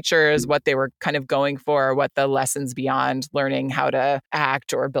to the teachers, what they were kind of going for, what the lessons beyond learning how to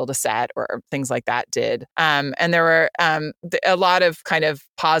act or build a set or things like that did. And there were a lot of kind of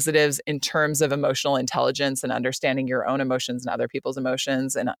positives in terms of emotional intelligence and understanding your own emotions and other people's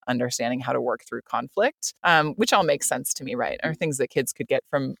emotions and understanding how to work through conflict, which all makes sense to me, right? Are things that kids could get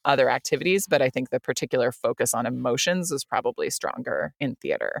from other activities. But I think the particular focus on emotions is probably stronger in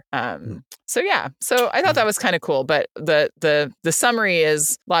theater. So I thought that was kind of cool. But the summary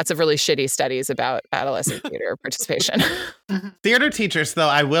is lots of really shitty studies about adolescent theater participation. Theater teachers, though,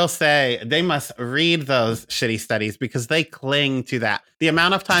 I will say they must read those shitty studies because they cling to that. The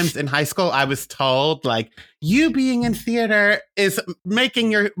amount of times in high school I was told, like, you being in theater is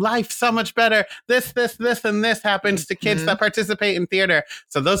making your life so much better. This, and this happens to kids that participate in theater.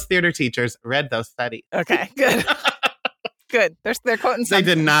 So those theater teachers read those studies. Okay, good. Good. They're quoting something.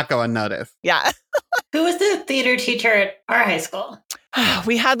 They did not go unnoticed. Yeah. Who was the theater teacher at our high school?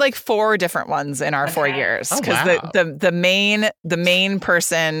 We had like 4 different ones in our 4 years because the main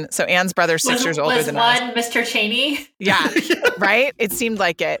person. So Anne's brother, 6 years older than us. Was one Mr. Cheney? Yeah, right. It seemed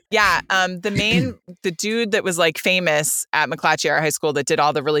like it. Yeah. The dude that was like famous at McClatchy Art High School that did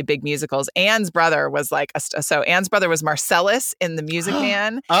all the really big musicals. Anne's brother was like Anne's brother was Marcellus in The Music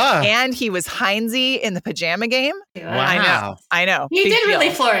Man, and he was Heinze in The Pajama Game. Wow. I know. He did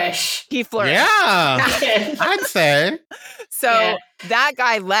really flourish. He flourished. Yeah. Yeah, I'd say. So that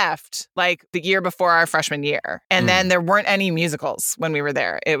guy left like the year before our freshman year. And then there weren't any musicals when we were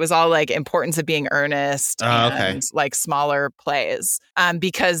there. It was all like Importance of Being Earnest and like smaller plays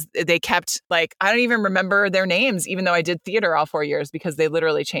because they kept like, I don't even remember their names, even though I did theater all 4 years because they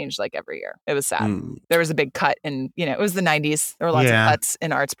literally changed like every year. It was sad. There was a big cut in, it was the 90s. There were lots of cuts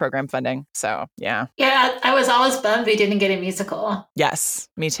in arts program funding. So, yeah. Yeah, I was always bummed we didn't get a musical. Yes,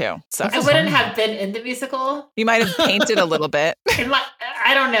 me too. So I wouldn't have been in the musical. You might have painted a little bit.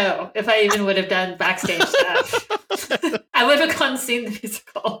 I don't know if I even would have done backstage stuff. I would have gone and seen the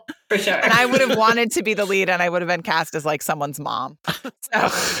musical for sure. And I would have wanted to be the lead and I would have been cast as like someone's mom. So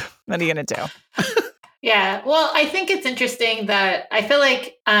what are you going to do? Yeah, well, I think it's interesting that I feel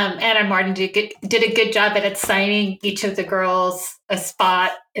like Anna Martin did a good job at assigning each of the girls a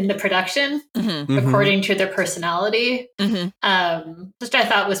spot in the production according to their personality, which I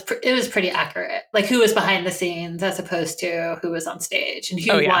thought was pretty accurate. Like who was behind the scenes as opposed to who was on stage and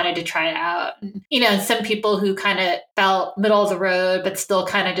who wanted to try it out. And, and some people who kind of felt middle of the road, but still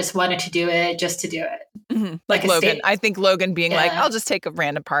kind of just wanted to do it just to do it. Like Logan. I think Logan being like, I'll just take a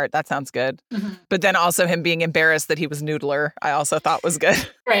random part. That sounds good. But then also him being embarrassed that he was noodler, I also thought was good.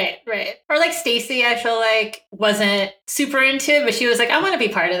 Right. Or like Stacey, I feel like wasn't super into it, but she was like, I want to be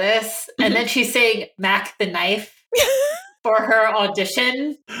part of this. And then she sang Mac the Knife for her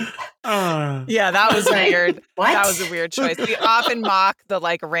audition. Yeah, that was weird. What? That was a weird choice. We often mock the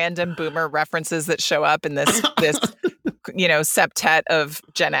like random boomer references that show up in this septet of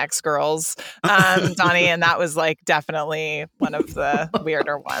Gen X girls, Donnie, and that was like definitely one of the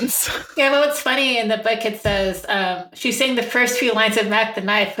weirder ones. Yeah, but what's funny in the book, it says she sang the first few lines of Mac the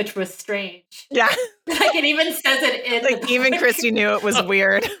Knife, which was strange. Yeah. Like it even says it in like the even book. Christy knew it was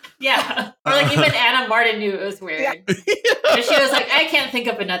weird. Yeah. Or like even Anna Martin knew it was weird. Yeah. But she was like, I can't think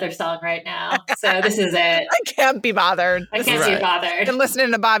of another song right now. So this is it. I can't be bothered. I can't be bothered. I've been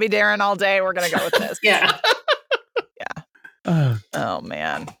listening to Bobby Darin all day. We're going to go with this. Yeah. Oh,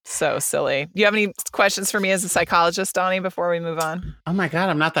 man. So silly. Do you have any questions for me as a psychologist, Donnie, before we move on? Oh, my God.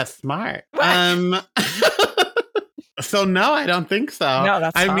 I'm not that smart. So, no, I don't think so. No,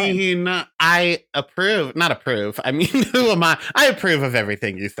 that's fine. I mean, I approve. Not approve. I mean, who am I? I approve of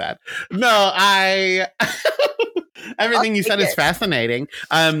everything you said. No, everything you said is fascinating.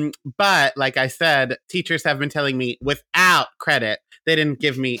 But like I said, teachers have been telling me without credit, they didn't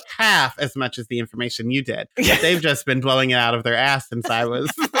give me half as much as the information you did. They've just been blowing it out of their ass since I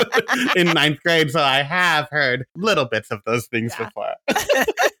was in 9th grade. So I have heard little bits of those things before.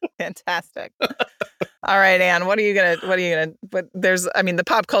 Fantastic. All right, Anne, the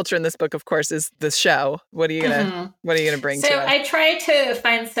pop culture in this book, of course, is the show. What are you gonna bring to us? So I tried to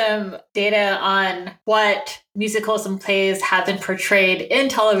find some data on what musicals and plays have been portrayed in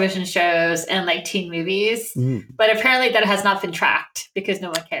television shows and like teen movies, but apparently that has not been tracked because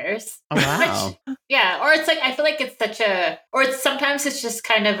no one cares. Oh, wow. Or it's like, I feel like it's sometimes it's just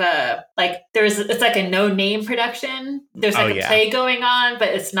kind of it's like a no-name production. There's like a play going on, but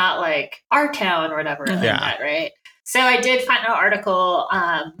it's not like Our Town or whatever like that, right? So I did find an article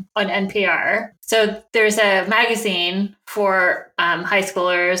on NPR. So there's a magazine for high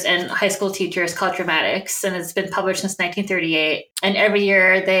schoolers and high school teachers called Dramatics, and it's been published since 1938. And every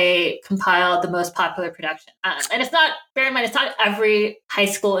year they compile the most popular production. And it's not, bear in mind, it's not every high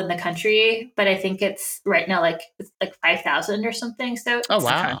school in the country, but I think it's right now it's like 5,000 or something. So oh,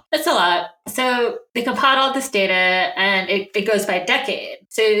 wow. That's a lot. So they compiled all this data and it goes by decade.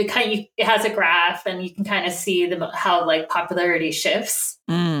 So it has a graph and you can kind of see how like popularity shifts.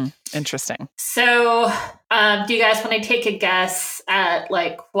 Interesting. So do you guys want to take a guess at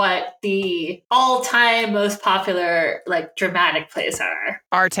like what the all-time most popular like dramatic plays are?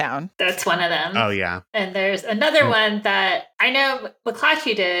 Our Town. That's one of them. Oh, yeah. And there's another one that I know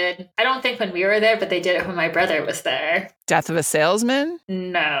McClatchy did. I don't think when we were there, but they did it when my brother was there. Death of a Salesman?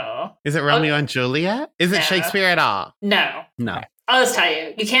 No. Is it Romeo and Juliet? Is it Shakespeare at all? No. No. I'll just tell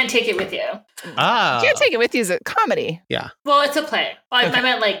you. You can't take it with you. Oh. You can't take it with you as a comedy. Yeah. Well, it's a play. Well, I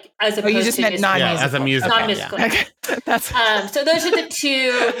meant like as opposed to you just meant non-musical. Yeah, as a musical. Non-musical. Yeah. Okay. That's so those are the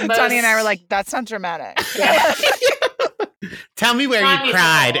two most... Donnie and I were like, that's not dramatic. Yeah. Tell me where you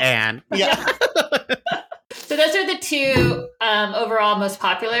cried, Anne. Yeah. So those are the two overall most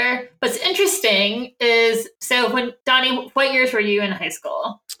popular. What's interesting is, Donnie, what years were you in high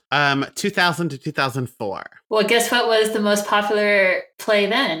school? 2000 to 2004. Well, guess what was the most popular play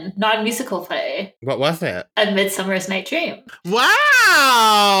then? Non-musical play. What was it? A Midsummer's Night Dream.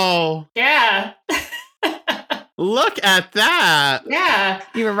 Wow! Yeah. Look at that. Yeah.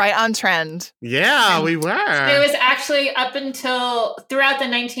 You were right on trend. Yeah, we were. It was actually up until throughout the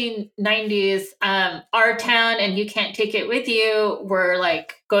 1990s, Our Town and You Can't Take It With You were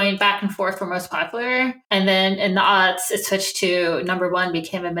like going back and forth for most popular. And then in the aughts, it switched to number one,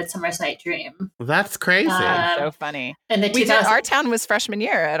 became A Midsummer's Night Dream. That's crazy. So funny. And Our Town was freshman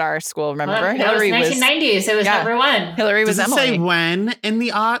year at our school, remember? Well, Hillary was 1990s. It was number one. Hillary was Does it Emily. say when in the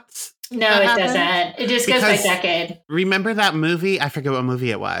aughts? No, it doesn't. It just goes by decade. Remember that movie? I forget what movie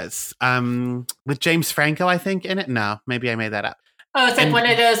it was. With James Franco, I think, in it? No, maybe I made that up. Oh, it's like one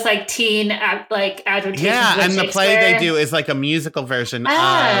of those like teen like advertisements. Yeah, and the play they do is like a musical version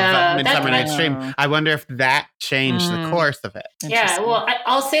of Midsummer Night's Dream. I wonder if that changed the course of it. Yeah, well,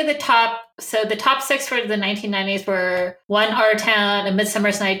 I'll say the top. So the top six for the 1990s were One, Our Town, A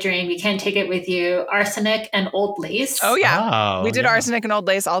Midsummer's Night Dream, You Can't Take It With You, Arsenic, and Old Lace. Oh, yeah. We did Arsenic and Old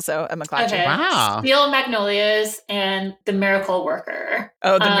Lace also at McClatchy. Okay. Wow. Steel Magnolias and The Miracle Worker.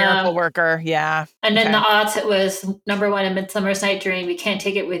 Oh, The Miracle Worker. Yeah. And then the aughts, it was number one, A Midsummer's Night Dream, You Can't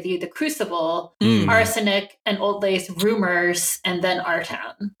Take It With You, The Crucible, Arsenic, and Old Lace, Rumors, and then Our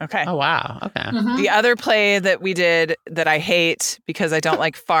Town. Okay. Oh, wow. Okay. Mm-hmm. The other play that we did that I hate because I don't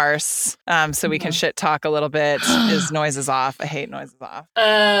like farce, so we can shit talk a little bit, is Noises Off. I hate Noises Off. Oh,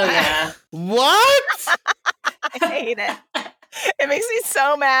 yeah. What? I hate it. It makes me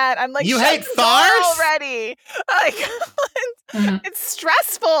so mad. I'm like, you shut hate the door farce already. Like, it's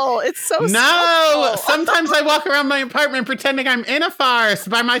stressful. It's so No. stressful. Sometimes I walk around my apartment pretending I'm in a farce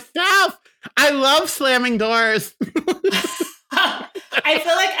by myself. I love slamming doors. I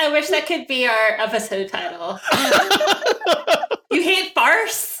feel like I wish that could be our episode title. You hate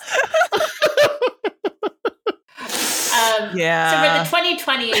farce? Yeah. So for the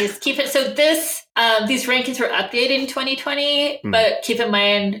 2020s, keep it. So these rankings were updated in 2020, but keep in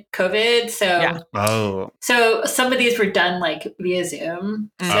mind COVID. So so some of these were done like via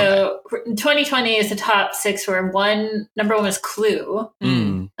Zoom. So in 2020, is the top six were number one was Clue,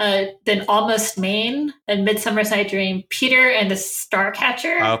 then Almost Maine, and Midsummer's Night Dream, Peter and the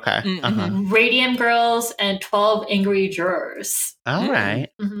Starcatcher, Radium Girls, and 12 Angry Jurors. All right.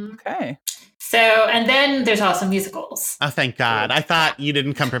 Okay. So, and then there's also musicals. Oh, thank God. I thought you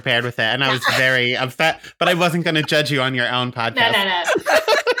didn't come prepared with it, and I was very upset, but I wasn't going to judge you on your own podcast.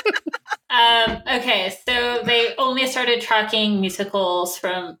 No. Okay, so they only started tracking musicals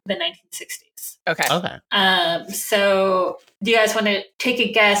from the 1960s. Okay. So do you guys want to take a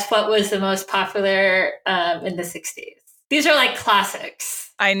guess what was the most popular in the 60s? These are like classics.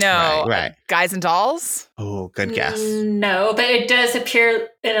 I know. Right. Guys and Dolls? Oh, good guess. No, but it does appear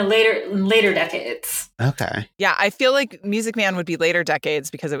in later decades. Okay. Yeah, I feel like Music Man would be later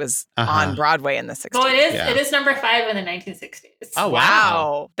decades because it was on Broadway in the 60s. Well, it is number 5 in the 1960s. Oh,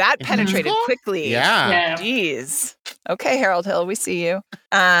 wow. That penetrated quickly. Yeah. Jeez. Okay, Harold Hill, we see you.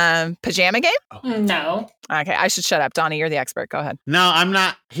 Pajama Game? No. Okay, I should shut up. Donnie, you're the expert. Go ahead. No, I'm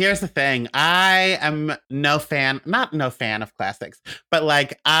not. Here's the thing. I am not no fan of classics, but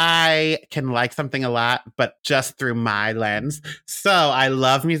like I can like something a lot, but just through my lens. So I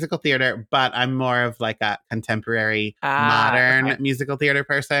love musical theater, but I'm more of like a contemporary, modern musical theater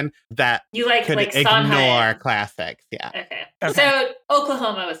person that you like could like ignore Sondheim. classics. Yeah. Okay. So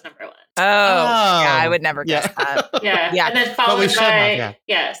Oklahoma was number 1. Oh, yeah, I would never guess that. Yeah. And then followed by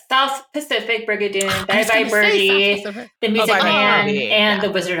South Pacific, Brigadoon, Bye Bye Birdie, The Music Man, and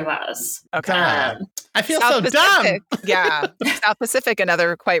The Wizard of Oz. Okay. I feel South so Pacific. dumb. Yeah. South Pacific,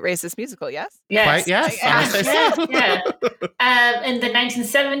 another quite racist musical, yes? Yes. Right? Yes. Yeah. In the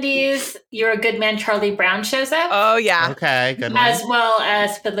 1970s, You're a Good Man, Charlie Brown shows up. Oh, yeah. Okay, good one. As well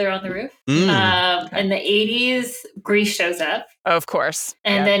as Fiddler on the Roof. In the 80s, Grease shows up. Of course.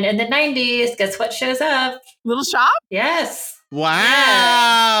 And then in the 90s, guess what shows up? Little Shop? Yes.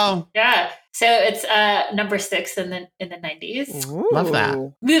 Wow. Yeah. So it's number 6 in the 90s. Ooh. Love that.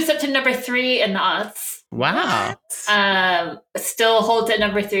 Moves up to number 3 in the aughts. Wow. Still holds at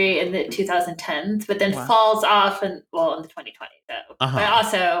number 3 in the 2010s, but then falls off in the 2020s though. But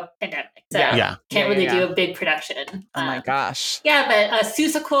also pandemic. So can't really do a big production. Oh my gosh. Yeah, but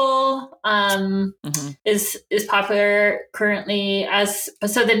Seussical is popular currently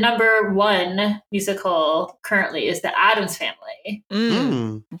so the number 1 musical currently is The Addams Family.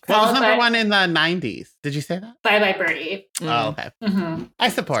 What was number 1 in the 90s? Did you say that? Bye Bye Birdie. Oh, okay. I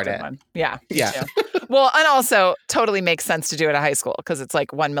support it. Yeah. Yeah. Well, and also totally makes sense to do it at high school because it's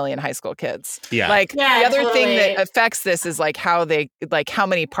like 1 million high school kids. Yeah. Like the other thing that affects this is like how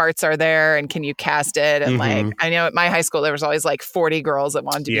many parts are there and can you cast it? And like, I know at my high school, there was always like 40 girls that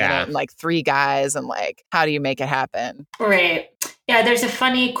wanted to be in it and like 3 guys. And like, how do you make it happen? Right. Yeah, there's a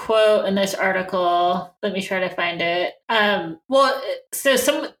funny quote in this article. Let me try to find it.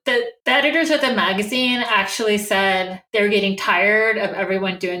 So the editors of the magazine actually said they were getting tired of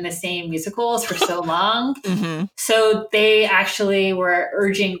everyone doing the same musicals for so long. Mm-hmm. So they actually were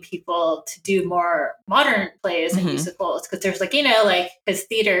urging people to do more modern plays and musicals, because there's because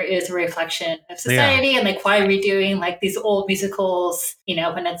theater is a reflection of society, and like, why are we doing like these old musicals,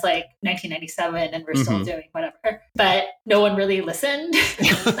 when it's like 1997 and we're still doing whatever. But no one really listened.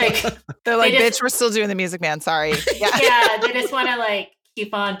 Like they're like, bitch, we're still doing The Music Man. Sorry. Yeah, they just want to like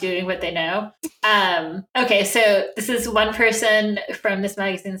keep on doing what they know. Okay, so this is one person from this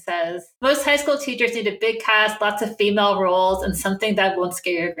magazine says, most high school teachers need a big cast, lots of female roles, and something that won't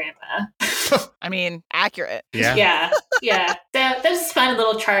scare your grandma. I mean, accurate. Yeah. There's this fun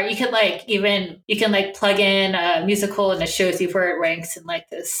little chart. You can plug in a musical and it shows you where it ranks in like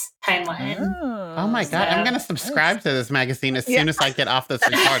this timeline. Oh my God. I'm going to subscribe to this magazine as soon as I get off this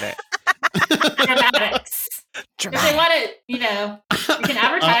recording. Dramatics. If they want it, you can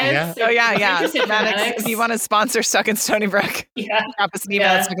advertise. Dramatics. If you want to sponsor Stuck in Stony Brook, drop us an email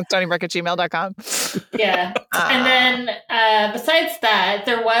at stuckintstonyBrook@gmail.com. Yeah. And then besides that,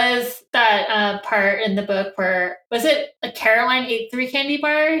 there was that part in the book where, was it Caroline ate 3 candy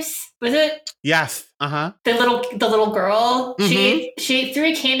bars? Was it? Yes. Uh-huh. The little girl, she ate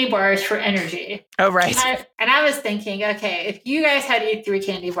 3 candy bars for energy. Oh, right. And I was thinking, okay, if you guys had to eat 3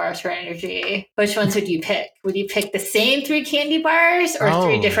 candy bars for energy, which ones would you pick? Would you pick the same 3 candy bars or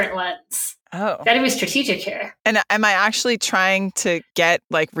 3 different ones? Oh. Gotta be strategic here. And am I actually trying to get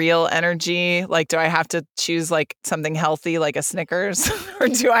like real energy? Like, do I have to choose like something healthy, like a Snickers? Or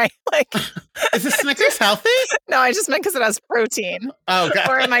do I like... Is the Snickers healthy? No, I just meant because it has protein. Oh, God.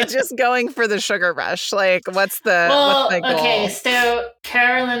 Or am I just going for the sugar rush? Like, what's my goal? Okay, so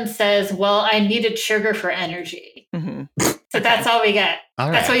Carolyn says, well, I needed sugar for energy. Mm-hmm. So that's all we get.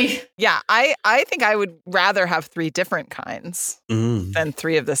 All that's right. what you... Yeah, I think I would rather have 3 different kinds than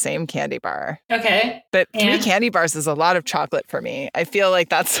 3 of the same candy bar. Okay. But 3 candy bars is a lot of chocolate for me. I feel like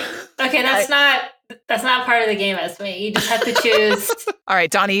that's... Okay, that's not part of the game, Esme. You just have to choose. All right,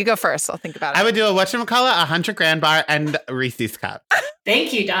 Donnie, you go first. I'll think about it. I would do a whatchamacallit, 100 grand bar, and Reese's cup.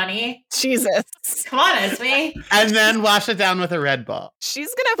 Thank you, Donnie. Jesus. Come on, Esme. And then wash it down with a Red Bull.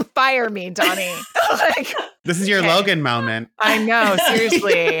 She's going to fire me, Donnie. This is your Logan moment. I know,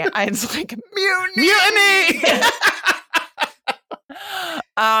 seriously. It's like, mutiny!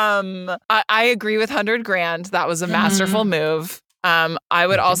 I agree with 100 grand. That was a masterful move. I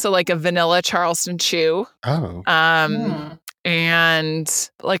would also like a vanilla Charleston Chew. Oh. And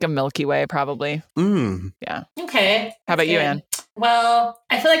like a Milky Way, probably. Yeah. Okay. How about you, Anne? Well,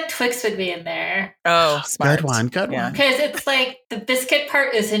 I feel like Twix would be in there. Oh, smart. Good one. Because it's like the biscuit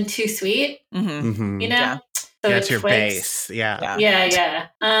part isn't too sweet. Mm-hmm. You know? Yeah. So that's your Twix. base. Yeah.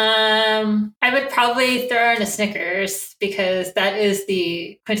 I would probably throw in a Snickers because that is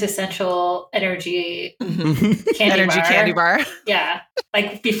the quintessential energy candy bar. Yeah.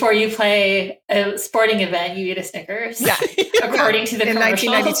 Like before you play a sporting event, you eat a Snickers. Yeah. According to the in commercials.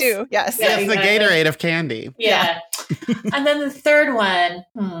 1992. Yes. Yeah, it's the Gatorade of candy. Yeah. And then the third one,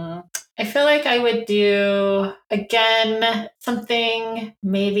 I feel like I would do, again, something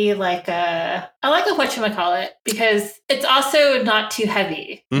maybe like I like a whatchamacallit because it's also not too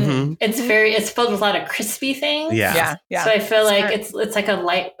heavy. Mm-hmm. It's filled with a lot of crispy things. Yeah. So I feel like it's like a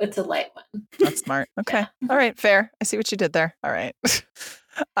light one. That's smart. Okay. All right. Fair. I see what you did there. All right.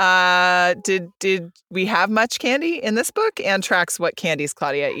 Did we have much candy in this book? And tracks what candies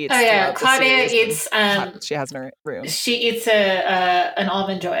Claudia eats. Oh yeah, Claudia eats. She has in her room. She eats an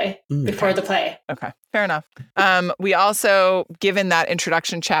Almond Joy before the play. Okay, fair enough. We also, given that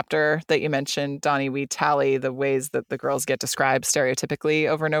introduction chapter that you mentioned, Donnie, we tally the ways that the girls get described stereotypically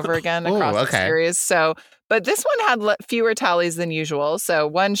over and over again across the series. So. But this one had fewer tallies than usual. So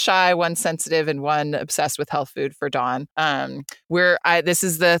 1 shy, 1 sensitive, and 1 obsessed with health food for Dawn. This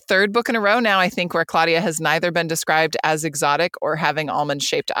is the 3rd book in a row now, I think, where Claudia has neither been described as exotic or having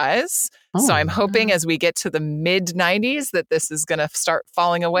almond-shaped eyes. Oh. So I'm hoping as we get to the mid-90s that this is going to start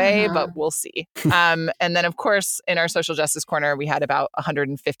falling away, but we'll see. And then, of course, in our social justice corner, we had about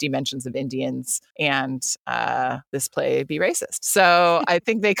 150 mentions of Indians and this play be racist. So I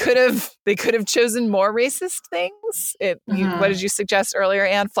think they could have chosen more racist things. What did you suggest earlier,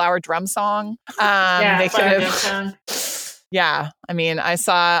 Anne? Flower drum song? Flower drum song. Yeah, I mean, I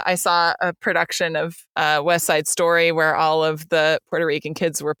saw a production of West Side Story where all of the Puerto Rican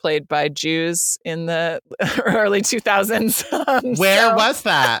kids were played by Jews in the early 2000s. Where was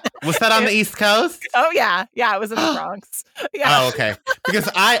that? Was that on the East Coast? Oh yeah, it was in the Bronx. Yeah. Oh, okay. Because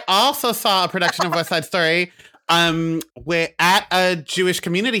I also saw a production of West Side Story we're at a Jewish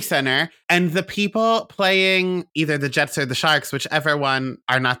community center, and the people playing either the Jets or the Sharks, whichever one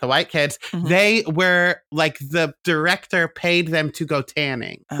are not the white kids, they were like, the director paid them to go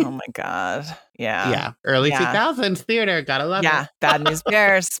tanning. Oh my God. Yeah. Yeah. Early 2000s theater. Gotta love it. Yeah. Bad News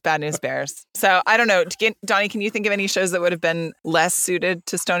Bears. Bad News Bears. So I don't know. Donnie, can you think of any shows that would have been less suited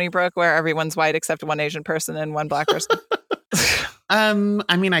to Stony Brook where everyone's white except one Asian person and one black person? I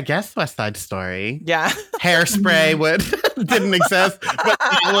mean, I guess West Side Story. Yeah. Hairspray didn't exist, but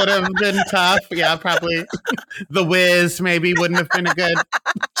it would have been tough. Yeah, probably. The Wiz maybe wouldn't have been a good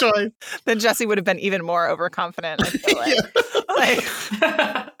choice. Then Jesse would have been even more overconfident, I feel like.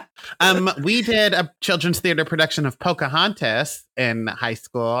 We did a children's theater production of Pocahontas in high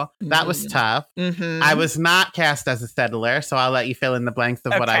school. That was tough. I was not cast as a settler, so I'll let you fill in the blanks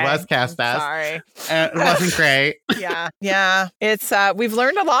of what I was cast as. Sorry. It wasn't great. Yeah. It's we've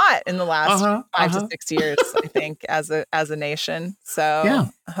learned a lot in the last 5 to 6 years, I think, as a nation. So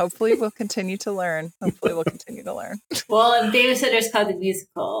hopefully we'll continue to learn. Well, in Babysitter's Club the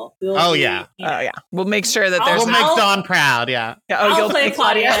musical. We'll make sure that there's. We'll make Dawn proud. Yeah. I'll play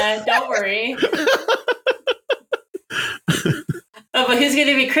Claudia. Don't worry. But who's going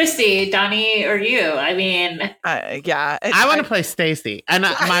to be Christy, Donnie, or you? I mean, I want to play Stacy, and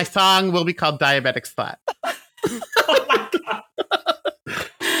my song will be called "Diabetic Slut." Oh my God.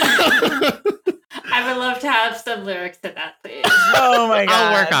 I would love to have some lyrics to that, please. Oh my God.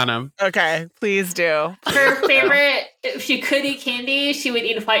 I'll work on them. Okay, please do. Her favorite, if she could eat candy, she would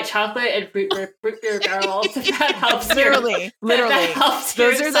eat white chocolate and root beer barrels. If that helps. Literally. That helps.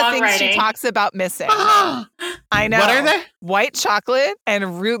 Those are the things she talks about missing. I know. What are they? White chocolate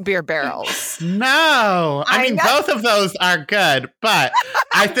and root beer barrels. No. I mean, both of those are good, but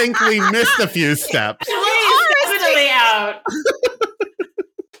I think we missed a few steps. Definitely out.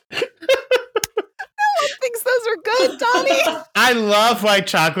 Thinks those are good, Donnie. I love white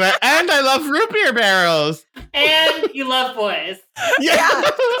chocolate and I love root beer barrels. And you love boys. Yeah.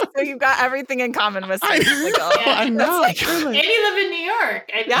 So you've got everything in common with I know. And you live in New York.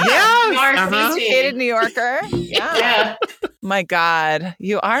 Educated New Yorker. Yeah. My God.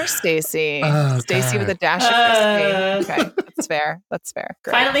 You are Stacy. Stacy with a dash of Christy. Okay. That's fair.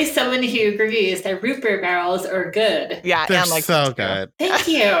 Great. Finally, someone who agrees that root beer barrels are good. Yeah. They're and so good. Thank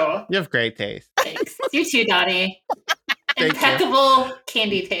you. You have great taste. Thanks. You too, Donnie. Impeccable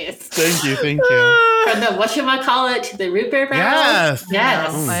candy taste. Thank you. From the whatchamacallit to the root beer barrels.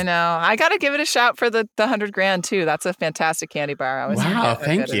 Yes. I know. I got to give it a shout for the $100,000 too. That's a fantastic candy bar. Wow.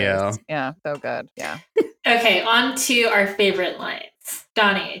 Thank you. Yeah. So good. Yeah. Okay. On to our favorite lines.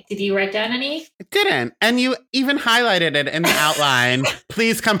 Donnie, did you write down any? I didn't. And you even highlighted it in the outline.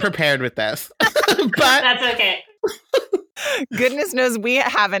 Please come prepared with this. But that's okay. Goodness knows we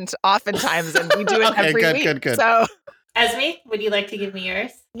haven't oftentimes, and we do it every week. Good. So, Esme, would you like to give me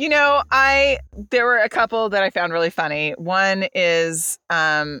yours? You know, there were a couple that I found really funny. One is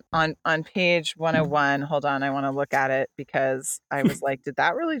on page 101. Hold on, I want to look at it because I was like, did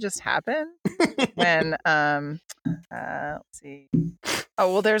that really just happen? When let's see.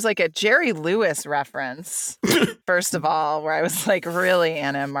 Oh, well, there's like a Jerry Lewis reference, first of all, where I was like, really,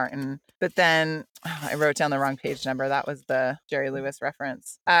 Anna Martin? But then I wrote down the wrong page number. That was the Jerry Lewis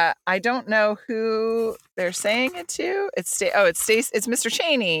reference. I don't know who they're saying it to. It's Stacy. It's Mr.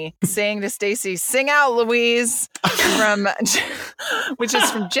 Chaney saying to Stacy, "Sing out, Louise," which is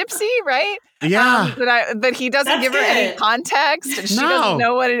from Gypsy, right? Yeah. But he doesn't give her any context, and she doesn't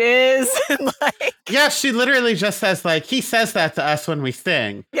know what it is. Yeah, she literally just says he says that to us when we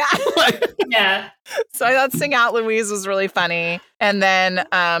sing. Yeah. Yeah. So I thought "Sing Out, Louise" was really funny. And then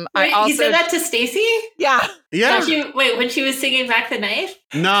you said that to Stacy? Yeah. Yeah. When she was singing Back the Knife?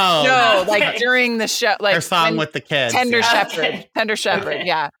 No, during the show, her song with the kids. Tender Shepherd,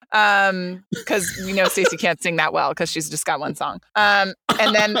 yeah. Because Stacy can't sing that well because she's just got one song. And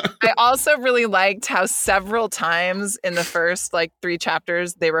then I also really liked how several times in the first 3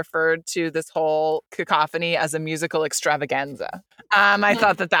 chapters they referred to this whole cacophony as a musical extravaganza. I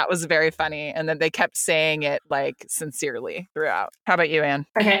thought that was very funny, and that they kept saying it sincerely throughout. How about you, Anne?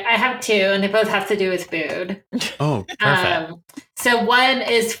 Okay, I have 2, and they both have to do with food. Oh, perfect. So one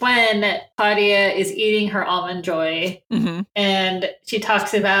is when Claudia is eating her Almond Joy, and she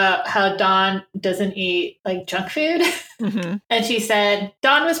talks about how Dawn doesn't eat junk food. And she said,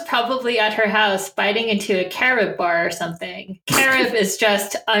 Dawn was probably at her house biting into a carob bar or something. Carob is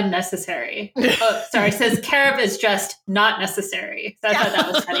just unnecessary. Oh, sorry, it says carob is just not necessary. So I thought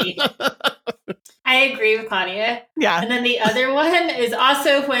that was funny. I agree with Claudia. Yeah. And then the other one is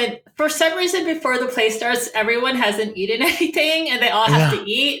also when, for some reason, before the play starts, everyone hasn't eaten anything and they all have to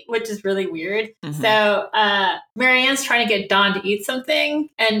eat, which is really weird. Mm-hmm. So Marianne's trying to get Dawn to eat something,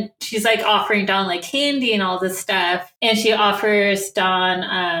 and she's like offering Dawn like candy and all this stuff. And she offers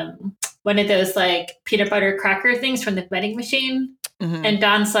Dawn one of those like peanut butter cracker things from the vending machine. Mm-hmm. And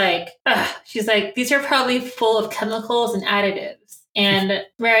Dawn's like, ugh. She's like, these are probably full of chemicals and additives. And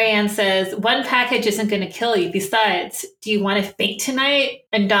Marianne says, one package isn't going to kill you. Besides, do you want to faint tonight?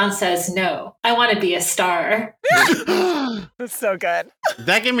 And Dawn says, no, I want to be a star. That's so good.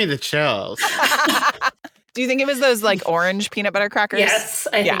 That gave me the chills. Do you think it was those like orange peanut butter crackers? Yes,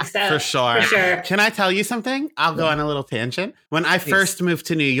 I think so. For sure. For sure. Can I tell you something? I'll go on a little tangent. When I first moved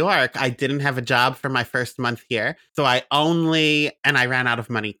to New York, I didn't have a job for my first month here. So I ran out of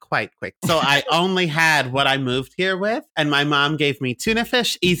money quite quick. So I only had what I moved here with. And my mom gave me tuna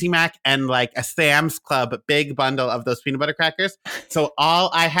fish, Easy Mac, and like a Sam's Club big bundle of those peanut butter crackers. So all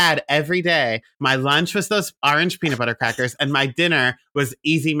I had every day, my lunch was those orange peanut butter crackers, and my dinner was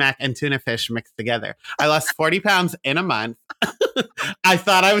Easy Mac and tuna fish mixed together. I lost 40 pounds in a month. I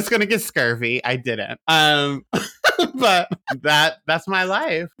thought I was going to get scurvy. I didn't. But that's my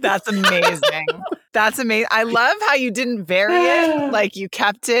life. That's amazing. That's amazing. I love how you didn't vary it. Like you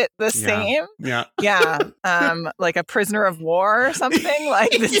kept it the same. Yeah. Yeah. Like a prisoner of war or something.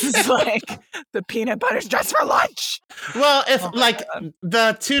 Like this is like the peanut butter's just for lunch. Well, if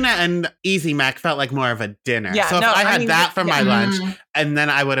the tuna and Easy Mac felt like more of a dinner. Yeah, so if I had that for my lunch, Mm. and then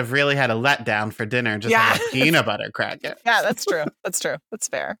I would have really had a letdown for dinner, just like a peanut butter cracker. Yeah, that's true. That's true. That's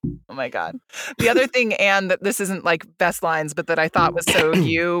fair. Oh my God. The other thing, Anne, that this isn't like best lines, but that I thought was so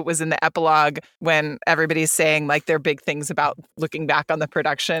you was in the epilogue when everybody's saying like their big things about looking back on the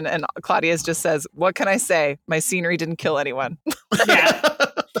production. And Claudia's just says, what can I say? My scenery didn't kill anyone. Yeah.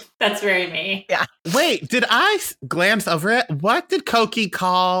 That's very me. Yeah. Wait, did I glance over it? What did Cokie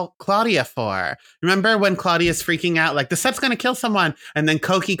call Claudia for? Remember when Claudia's freaking out, like, the set's going to kill someone? And then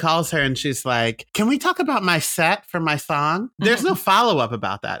Cokie calls her and she's like, can we talk about my set for my song? There's no follow-up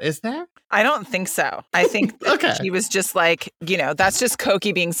about that, is there? I don't think so. I think that he was just like, that's just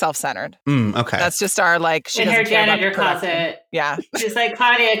Cokie being self-centered. Okay. That's just our like, she in her doesn't care about janitor the production. closet. Yeah. She's like,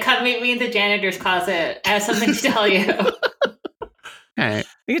 Claudia, come meet me in the janitor's closet. I have something to tell you. All right.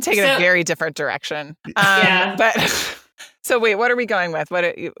 We could take it a very different direction. Yeah. But so wait, what are we going with?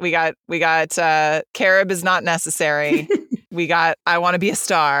 What we got? We got Carob is not necessary. We got I want to be a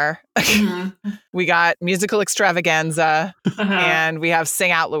star. Mm-hmm. We got musical extravaganza, and we have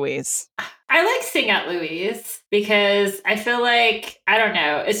Sing Out Louise. I like Sing Out Louise because I feel like, I don't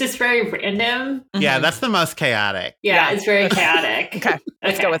know, it's just very random. Yeah, that's the most chaotic. Yeah. It's very chaotic. Okay,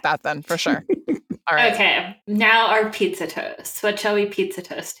 let's go with that then for sure. All right. Okay, now our pizza toast. What shall we pizza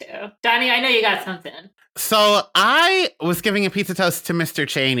toast to? Donnie, I know you got something. So I was giving a pizza toast to Mr.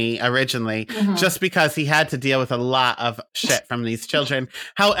 Chaney originally, just because he had to deal with a lot of shit from these children.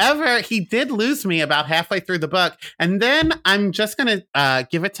 However, he did lose me about halfway through the book. And then I'm just going to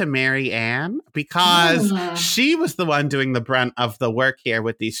give it to Mary Ann because she was the one doing the brunt of the work here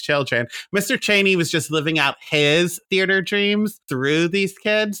with these children. Mr. Chaney was just living out his theater dreams through these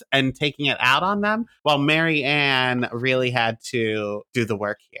kids and taking it out on them, while Mary Ann really had to do the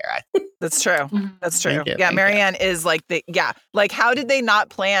work here, I think. That's true. That's true. Thank you, Yeah, thank Marianne is like like how did they not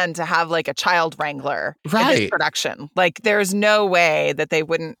plan to have like a child wrangler in this production? Like there's no way that they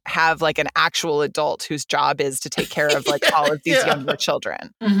wouldn't have like an actual adult whose job is to take care of like all of these younger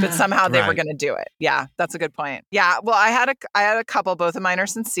children. But somehow they were going to do it. Yeah, that's a good point. Yeah, well, I had a couple. Both of mine are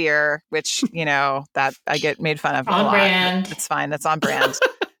sincere, which that I get made fun of a lot. On brand. It's fine. That's on brand.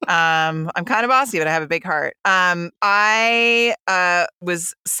 I'm kind of bossy, but I have a big heart. I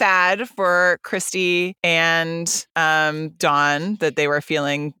was sad for Christy and Dawn that they were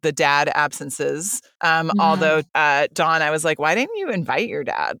feeling the dad absences. Although Dawn, I was like, why didn't you invite your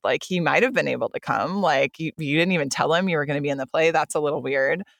dad? Like he might have been able to come. Like you didn't even tell him you were going to be in the play. That's a little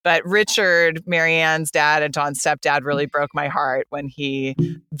weird. But Richard, Marianne's dad, and Dawn's stepdad really broke my heart when he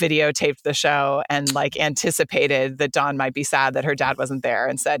videotaped the show and like anticipated that Dawn might be sad that her dad wasn't there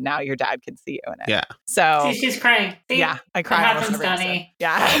and said, now your dad can see you in it. Yeah. So she's crying. See? Yeah, I cry. That happens, Donnie.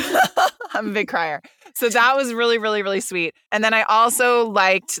 Yeah. I'm a big crier. So that was really, really, really sweet. And then I also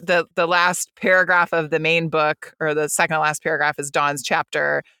liked the last paragraph of the main book, or the second to last paragraph is Dawn's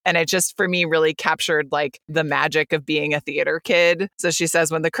chapter. And it just, for me, really captured like the magic of being a theater kid. So she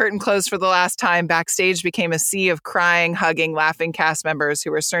says, when the curtain closed for the last time, backstage became a sea of crying, hugging, laughing cast members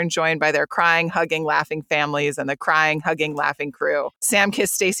who were soon joined by their crying, hugging, laughing families and the crying, hugging, laughing crew. Sam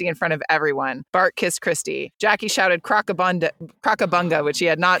kissed Stacy in front of everyone. Bart kissed Christy. Jackie shouted Crockabunga, which he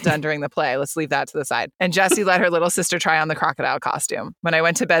had not done during the play. Let's leave that to the side. And Jessie let her little sister try on the crocodile costume. When I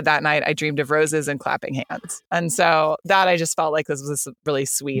went to bed that night, I dreamed of roses and clapping hands. And so that I just felt like this was a really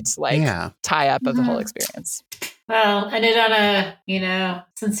sweet, tie up of the whole experience. Well, ended on a,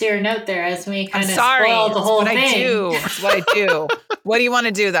 sincere note there as we kind of spoiled the whole thing. That's what I do. What do you want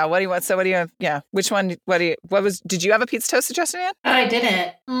to do though? What do you have? Yeah. Which one? Did you have a pizza toast suggestion, Anne? Oh, I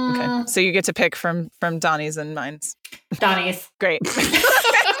didn't. Okay. So you get to pick from Donnie's and mine's. Donnie's. Great.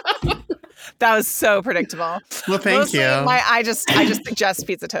 That was so predictable. Well, thank you. I just suggest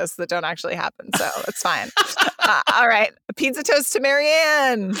pizza toasts that don't actually happen, so it's fine. All right, pizza toast to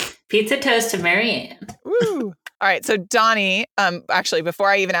Marianne. Pizza toast to Marianne. Woo. All right, so Donnie, actually, before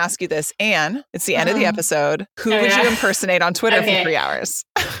I even ask you this, Anne, it's the end of the episode. Who would you impersonate on Twitter for 3 hours?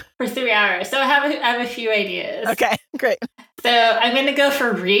 For 3 hours. So I have a few ideas. Okay, great. So I'm going to go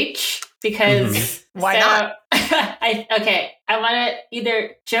for Reach because why not? I want to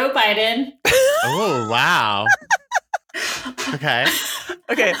either Joe Biden. Oh, wow. Okay.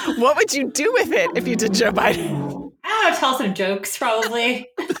 Okay, what would you do with it if you did Joe Biden? I don't know, tell some jokes probably.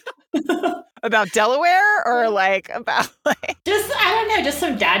 About Delaware or about just, I don't know, just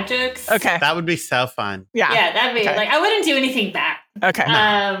some dad jokes. Okay. That would be so fun. Yeah, that'd be I wouldn't do anything back. Okay.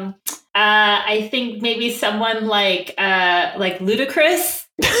 I think maybe someone like Ludacris.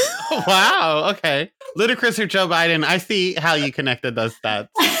 Wow. Okay. Ludacris or Joe Biden. I see how you connected those stats.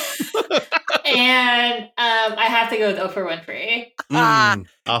 And I have to go with Oprah Winfrey.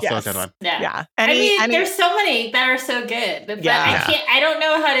 Also a good one. Yeah. There's so many that are so good. But I don't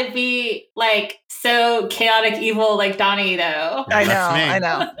know how to be so chaotic evil like Donnie though. I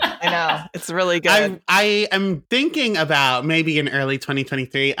know. It's really good. I am thinking about maybe in early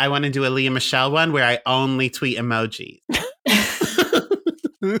 2023, I want to do a Leah Michelle one where I only tweet emojis.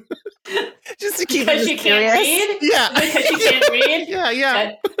 Just to keep because she can't read? Yeah. Because she can't read?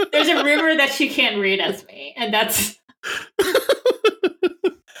 Yeah. There's a rumor that she can't read as me, and that's...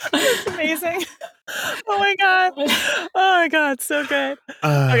 That's amazing. Oh my God. So good.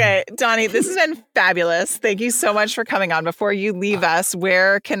 Okay, Donnie, this has been fabulous. Thank you so much for coming on. Before you leave us,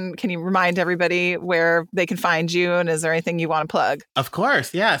 where can you remind everybody where they can find you? And is there anything you want to plug? Of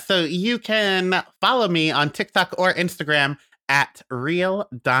course. Yeah. So you can follow me on TikTok or Instagram at Real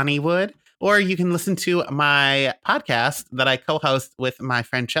Donniewood, or you can listen to my podcast that I co-host with my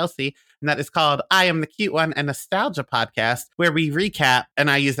friend Chelsea, and that is called I Am the Cute One, a nostalgia podcast, where we recap, and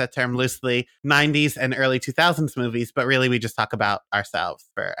I use that term loosely, 90s and early 2000s movies, but really we just talk about ourselves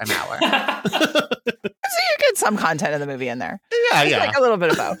for an hour. So you get some content of the movie in there. Yeah. Like a little bit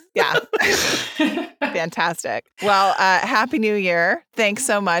of both. Yeah. Fantastic. Well, Happy New Year. Thanks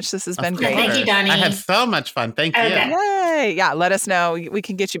so much. This has been great. Thank you, Donnie. I had so much fun. Thank you. Yay. Yeah, let us know. We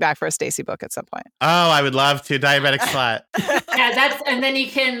can get you back for a Stacy book at some point. Oh, I would love to. Diabetic Slut. And then you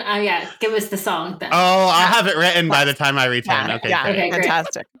can, give us the song then. Oh, I'll have it written by the time I return. Yeah, Okay, great.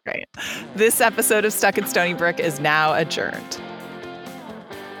 Fantastic. Great. This episode of Stuck in Stony Brook is now adjourned.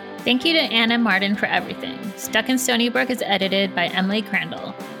 Thank you to Anna Martin for everything. Stuck in Stony Brook is edited by Emily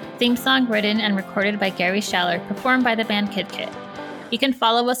Crandall. Theme song written and recorded by Gary Schaller, performed by the band Kid Kit. You can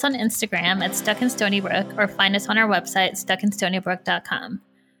follow us on Instagram at Stuck in Stony Brook or find us on our website, stuckinstonybrook.com.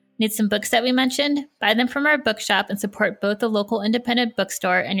 Need some books that we mentioned? Buy them from our bookshop and support both the local independent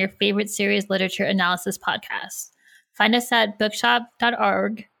bookstore and your favorite series literature analysis podcast. Find us at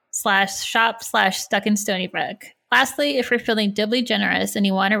bookshop.org/shop/stuckinstonybrook. Lastly, if you're feeling doubly generous and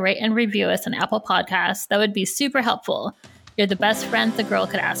you want to rate and review us on Apple Podcasts, that would be super helpful. You're the best friends the girl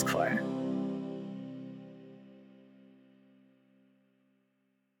could ask for.